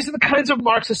 These are the kinds of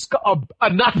marks a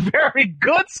not very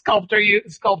good sculptor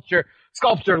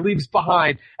leaves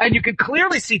behind. And you can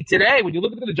clearly see today, when you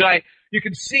look at the giant, you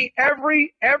can see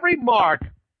every mark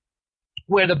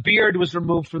where the beard was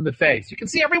removed from the face. You can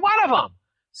see every one of them.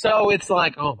 So it's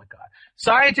like, oh my God.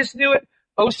 Scientists knew it.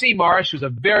 O.C. Marsh, who's a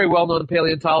very well-known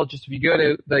paleontologist, if you go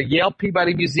to the Yale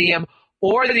Peabody Museum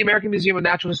or the American Museum of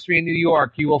Natural History in New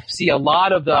York, you will see a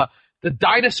lot of the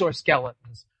dinosaur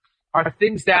skeletons are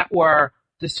things that were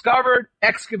discovered,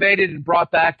 excavated, and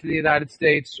brought back to the United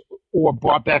States, or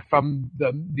brought back from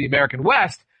the American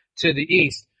West to the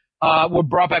East, were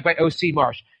brought back by O.C.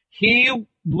 Marsh. He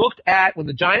looked at, when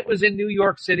the giant was in New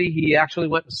York City, he actually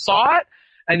went and saw it,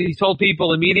 and he told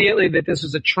people immediately that this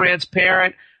was a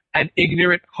transparent and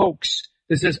ignorant hoax.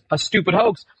 This is a stupid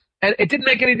hoax. And it didn't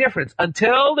make any difference.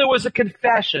 Until there was a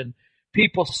confession,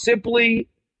 people simply,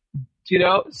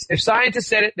 if scientists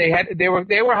said it, they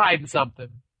were hiding something.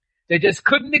 They just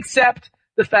couldn't accept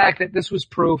the fact that this was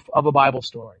proof of a Bible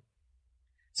story.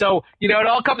 So, it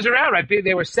all comes around, right?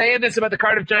 They were saying this about the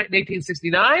Cardiff giant in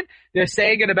 1869. They're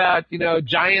saying it about,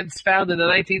 giants found in the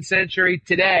 19th century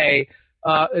today.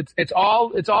 It's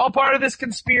all part of this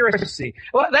conspiracy.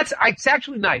 Well, it's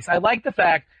actually nice. I like the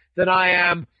fact that I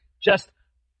am just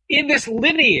in this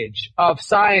lineage of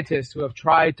scientists who have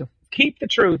tried to keep the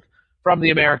truth from the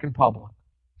American public.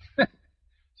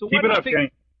 So keep it up,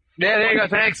 Kenny. Yeah, there you go.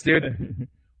 Thanks, dude.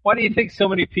 Why do you think so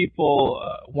many people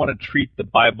want to treat the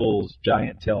Bible's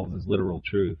giant tales as literal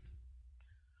truth?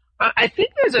 I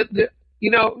think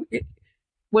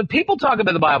when people talk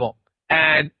about the Bible,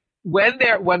 and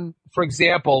when, for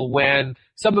example, when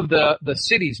some of the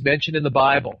cities mentioned in the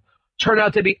Bible turn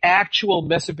out to be actual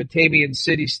Mesopotamian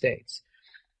city-states,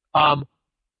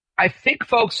 I think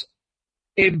folks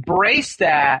embrace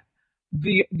that,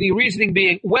 the reasoning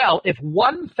being, well, if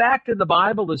one fact in the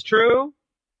Bible is true,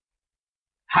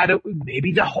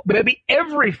 maybe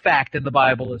every fact in the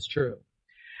Bible is true.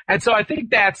 And so I think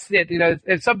that's it.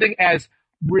 It's something as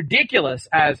ridiculous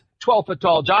as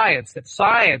 12-foot-tall giants that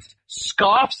science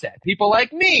scoffs at. People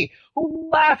like me who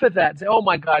laugh at that and say, oh,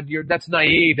 my God, that's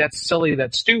naive, that's silly,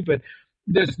 that's stupid.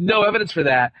 There's no evidence for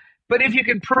that. But if you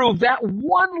can prove that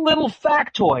one little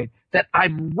factoid that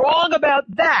I'm wrong about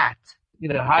that,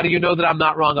 how do you know that I'm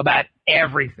not wrong about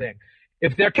everything?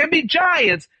 If there can be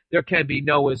giants, there can be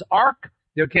Noah's Ark,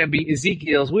 there can be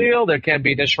Ezekiel's wheel, there can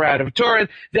be the Shroud of Turin,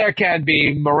 there can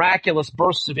be miraculous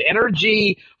bursts of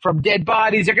energy from dead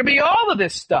bodies, there can be all of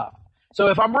this stuff. So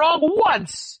if I'm wrong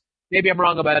once, maybe I'm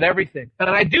wrong about everything. And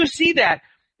I do see that,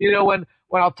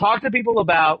 when I'll talk to people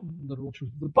about literal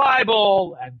truth of the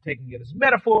Bible and taking it as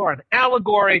metaphor and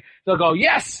allegory, they'll go,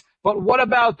 yes, but what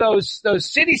about those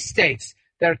city-states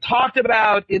that are talked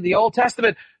about in the Old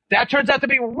Testament? That turns out to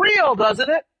be real, doesn't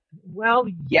it? Well,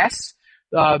 yes.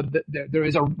 There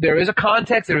is a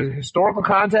context, there is a historical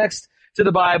context to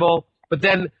the Bible, but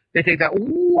then they take that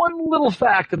one little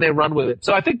fact and they run with it.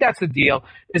 So I think that's the deal,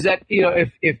 is that,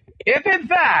 if in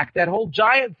fact that whole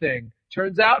giant thing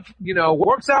turns out,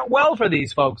 works out well for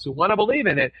these folks who want to believe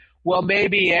in it, well,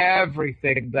 maybe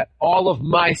everything, that all of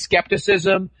my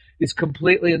skepticism is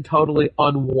completely and totally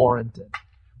unwarranted.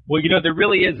 Well, there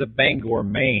really is a Bangor,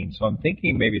 Maine, so I'm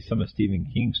thinking maybe some of Stephen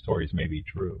King's stories may be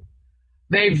true.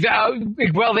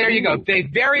 Well, there you go. They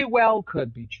very well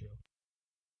could be true.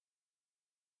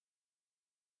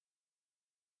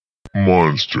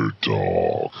 Monster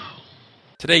Talk.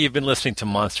 Today you've been listening to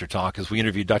Monster Talk as we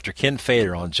interview Dr. Ken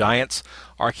Fader on giants,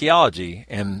 archaeology,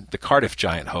 and the Cardiff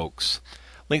giant hoax.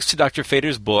 Links to Dr.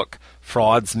 Fader's book,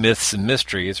 Frauds, Myths, and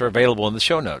Mysteries, are available in the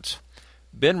show notes.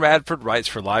 Ben Radford writes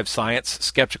for Live Science,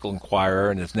 Skeptical Inquirer,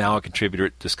 and is now a contributor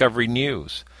at Discovery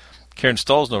News. Karen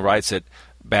Stolzno writes at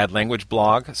Bad Language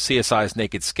Blog, CSI's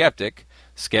Naked Skeptic,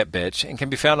 Skepbitch, and can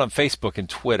be found on Facebook and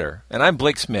Twitter. And I'm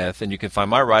Blake Smith, and you can find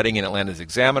my writing in Atlanta's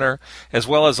Examiner, as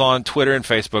well as on Twitter and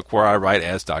Facebook, where I write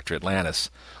as Dr. Atlantis.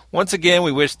 Once again,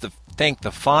 we wish to thank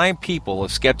the fine people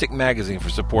of Skeptic Magazine for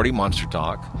supporting Monster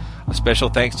Talk. A special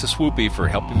thanks to Swoopy for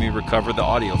helping me recover the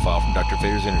audio file from Dr.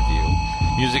 Fader's interview.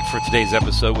 Music for today's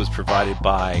episode was provided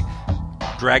by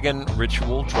Dragon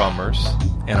Ritual Drummers,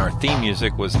 and our theme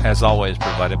music was, as always,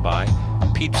 provided by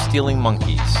Peach Stealing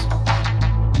Monkeys.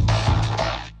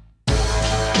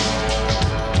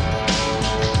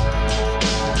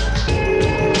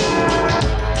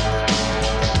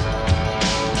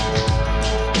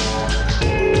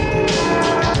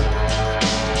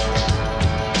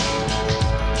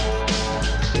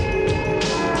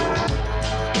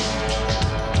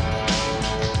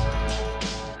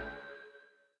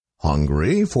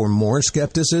 Hungry for more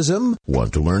skepticism?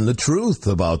 Want to learn the truth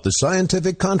about the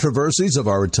scientific controversies of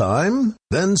our time?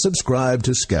 Then subscribe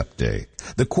to Skeptic,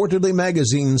 the quarterly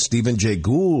magazine Stephen Jay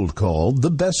Gould called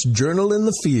the best journal in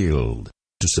the field.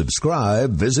 To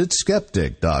subscribe, visit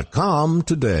skeptic.com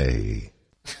today.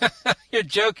 You're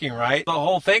joking, right? The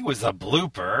whole thing was a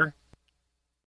blooper.